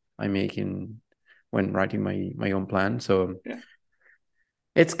that I make when writing my own plan. So Yeah,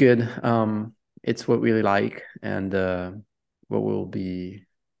 it's good. It's what we really like, and what we'll be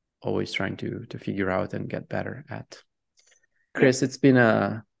always trying to figure out and get better at. yeah. Kris, it's been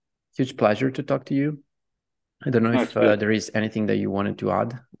a huge pleasure to talk to you. I don't know No, if it's brilliant. there is anything that you wanted to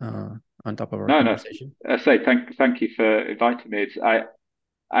add on top of our No, no. conversation. I say thank you for inviting me.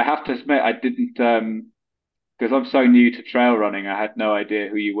 I have to admit, I didn't, because I'm so new to trail running. I had no idea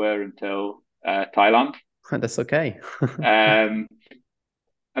who you were until Thailand. That's okay. Um,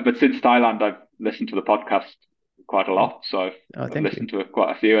 but since Thailand, I've listened to the podcast quite a lot. So Oh, I've thank you. listened to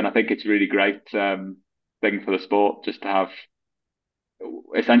quite a few, and I think it's a really great thing for the sport, just to have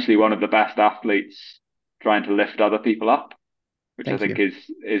essentially one of the best athletes trying to lift other people up, which I Thank think you.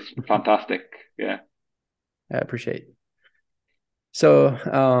 is fantastic. Yeah. I appreciate it. So,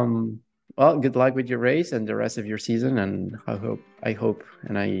 well, good luck with your race and the rest of your season. And I hope,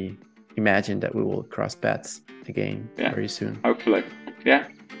 and I imagine that we will cross paths again Yeah. very soon. Hopefully. Yeah.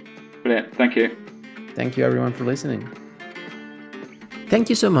 Brilliant. Thank you. Thank you, everyone, for listening. Thank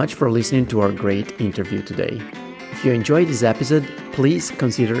you so much for listening to our great interview today. If you enjoyed this episode, please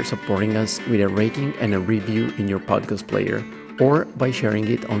consider supporting us with a rating and a review in your podcast player, or by sharing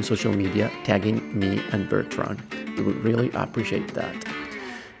it on social media, tagging me and Bertrand. We would really appreciate that.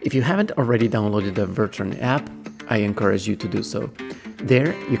 If you haven't already downloaded the Bertrand app, I encourage you to do so.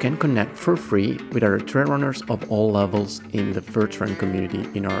 There, you can connect for free with other trail runners of all levels in the Bertrand community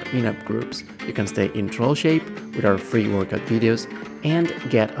in our in-app groups. You can stay in trail shape with our free workout videos and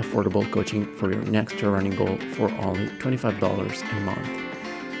get affordable coaching for your next trail running goal for only $25 a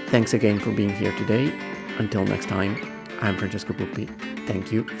month. Thanks again for being here today. Until next time, I'm Francesco Puppi.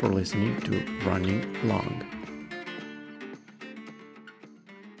 Thank you for listening to Running Long.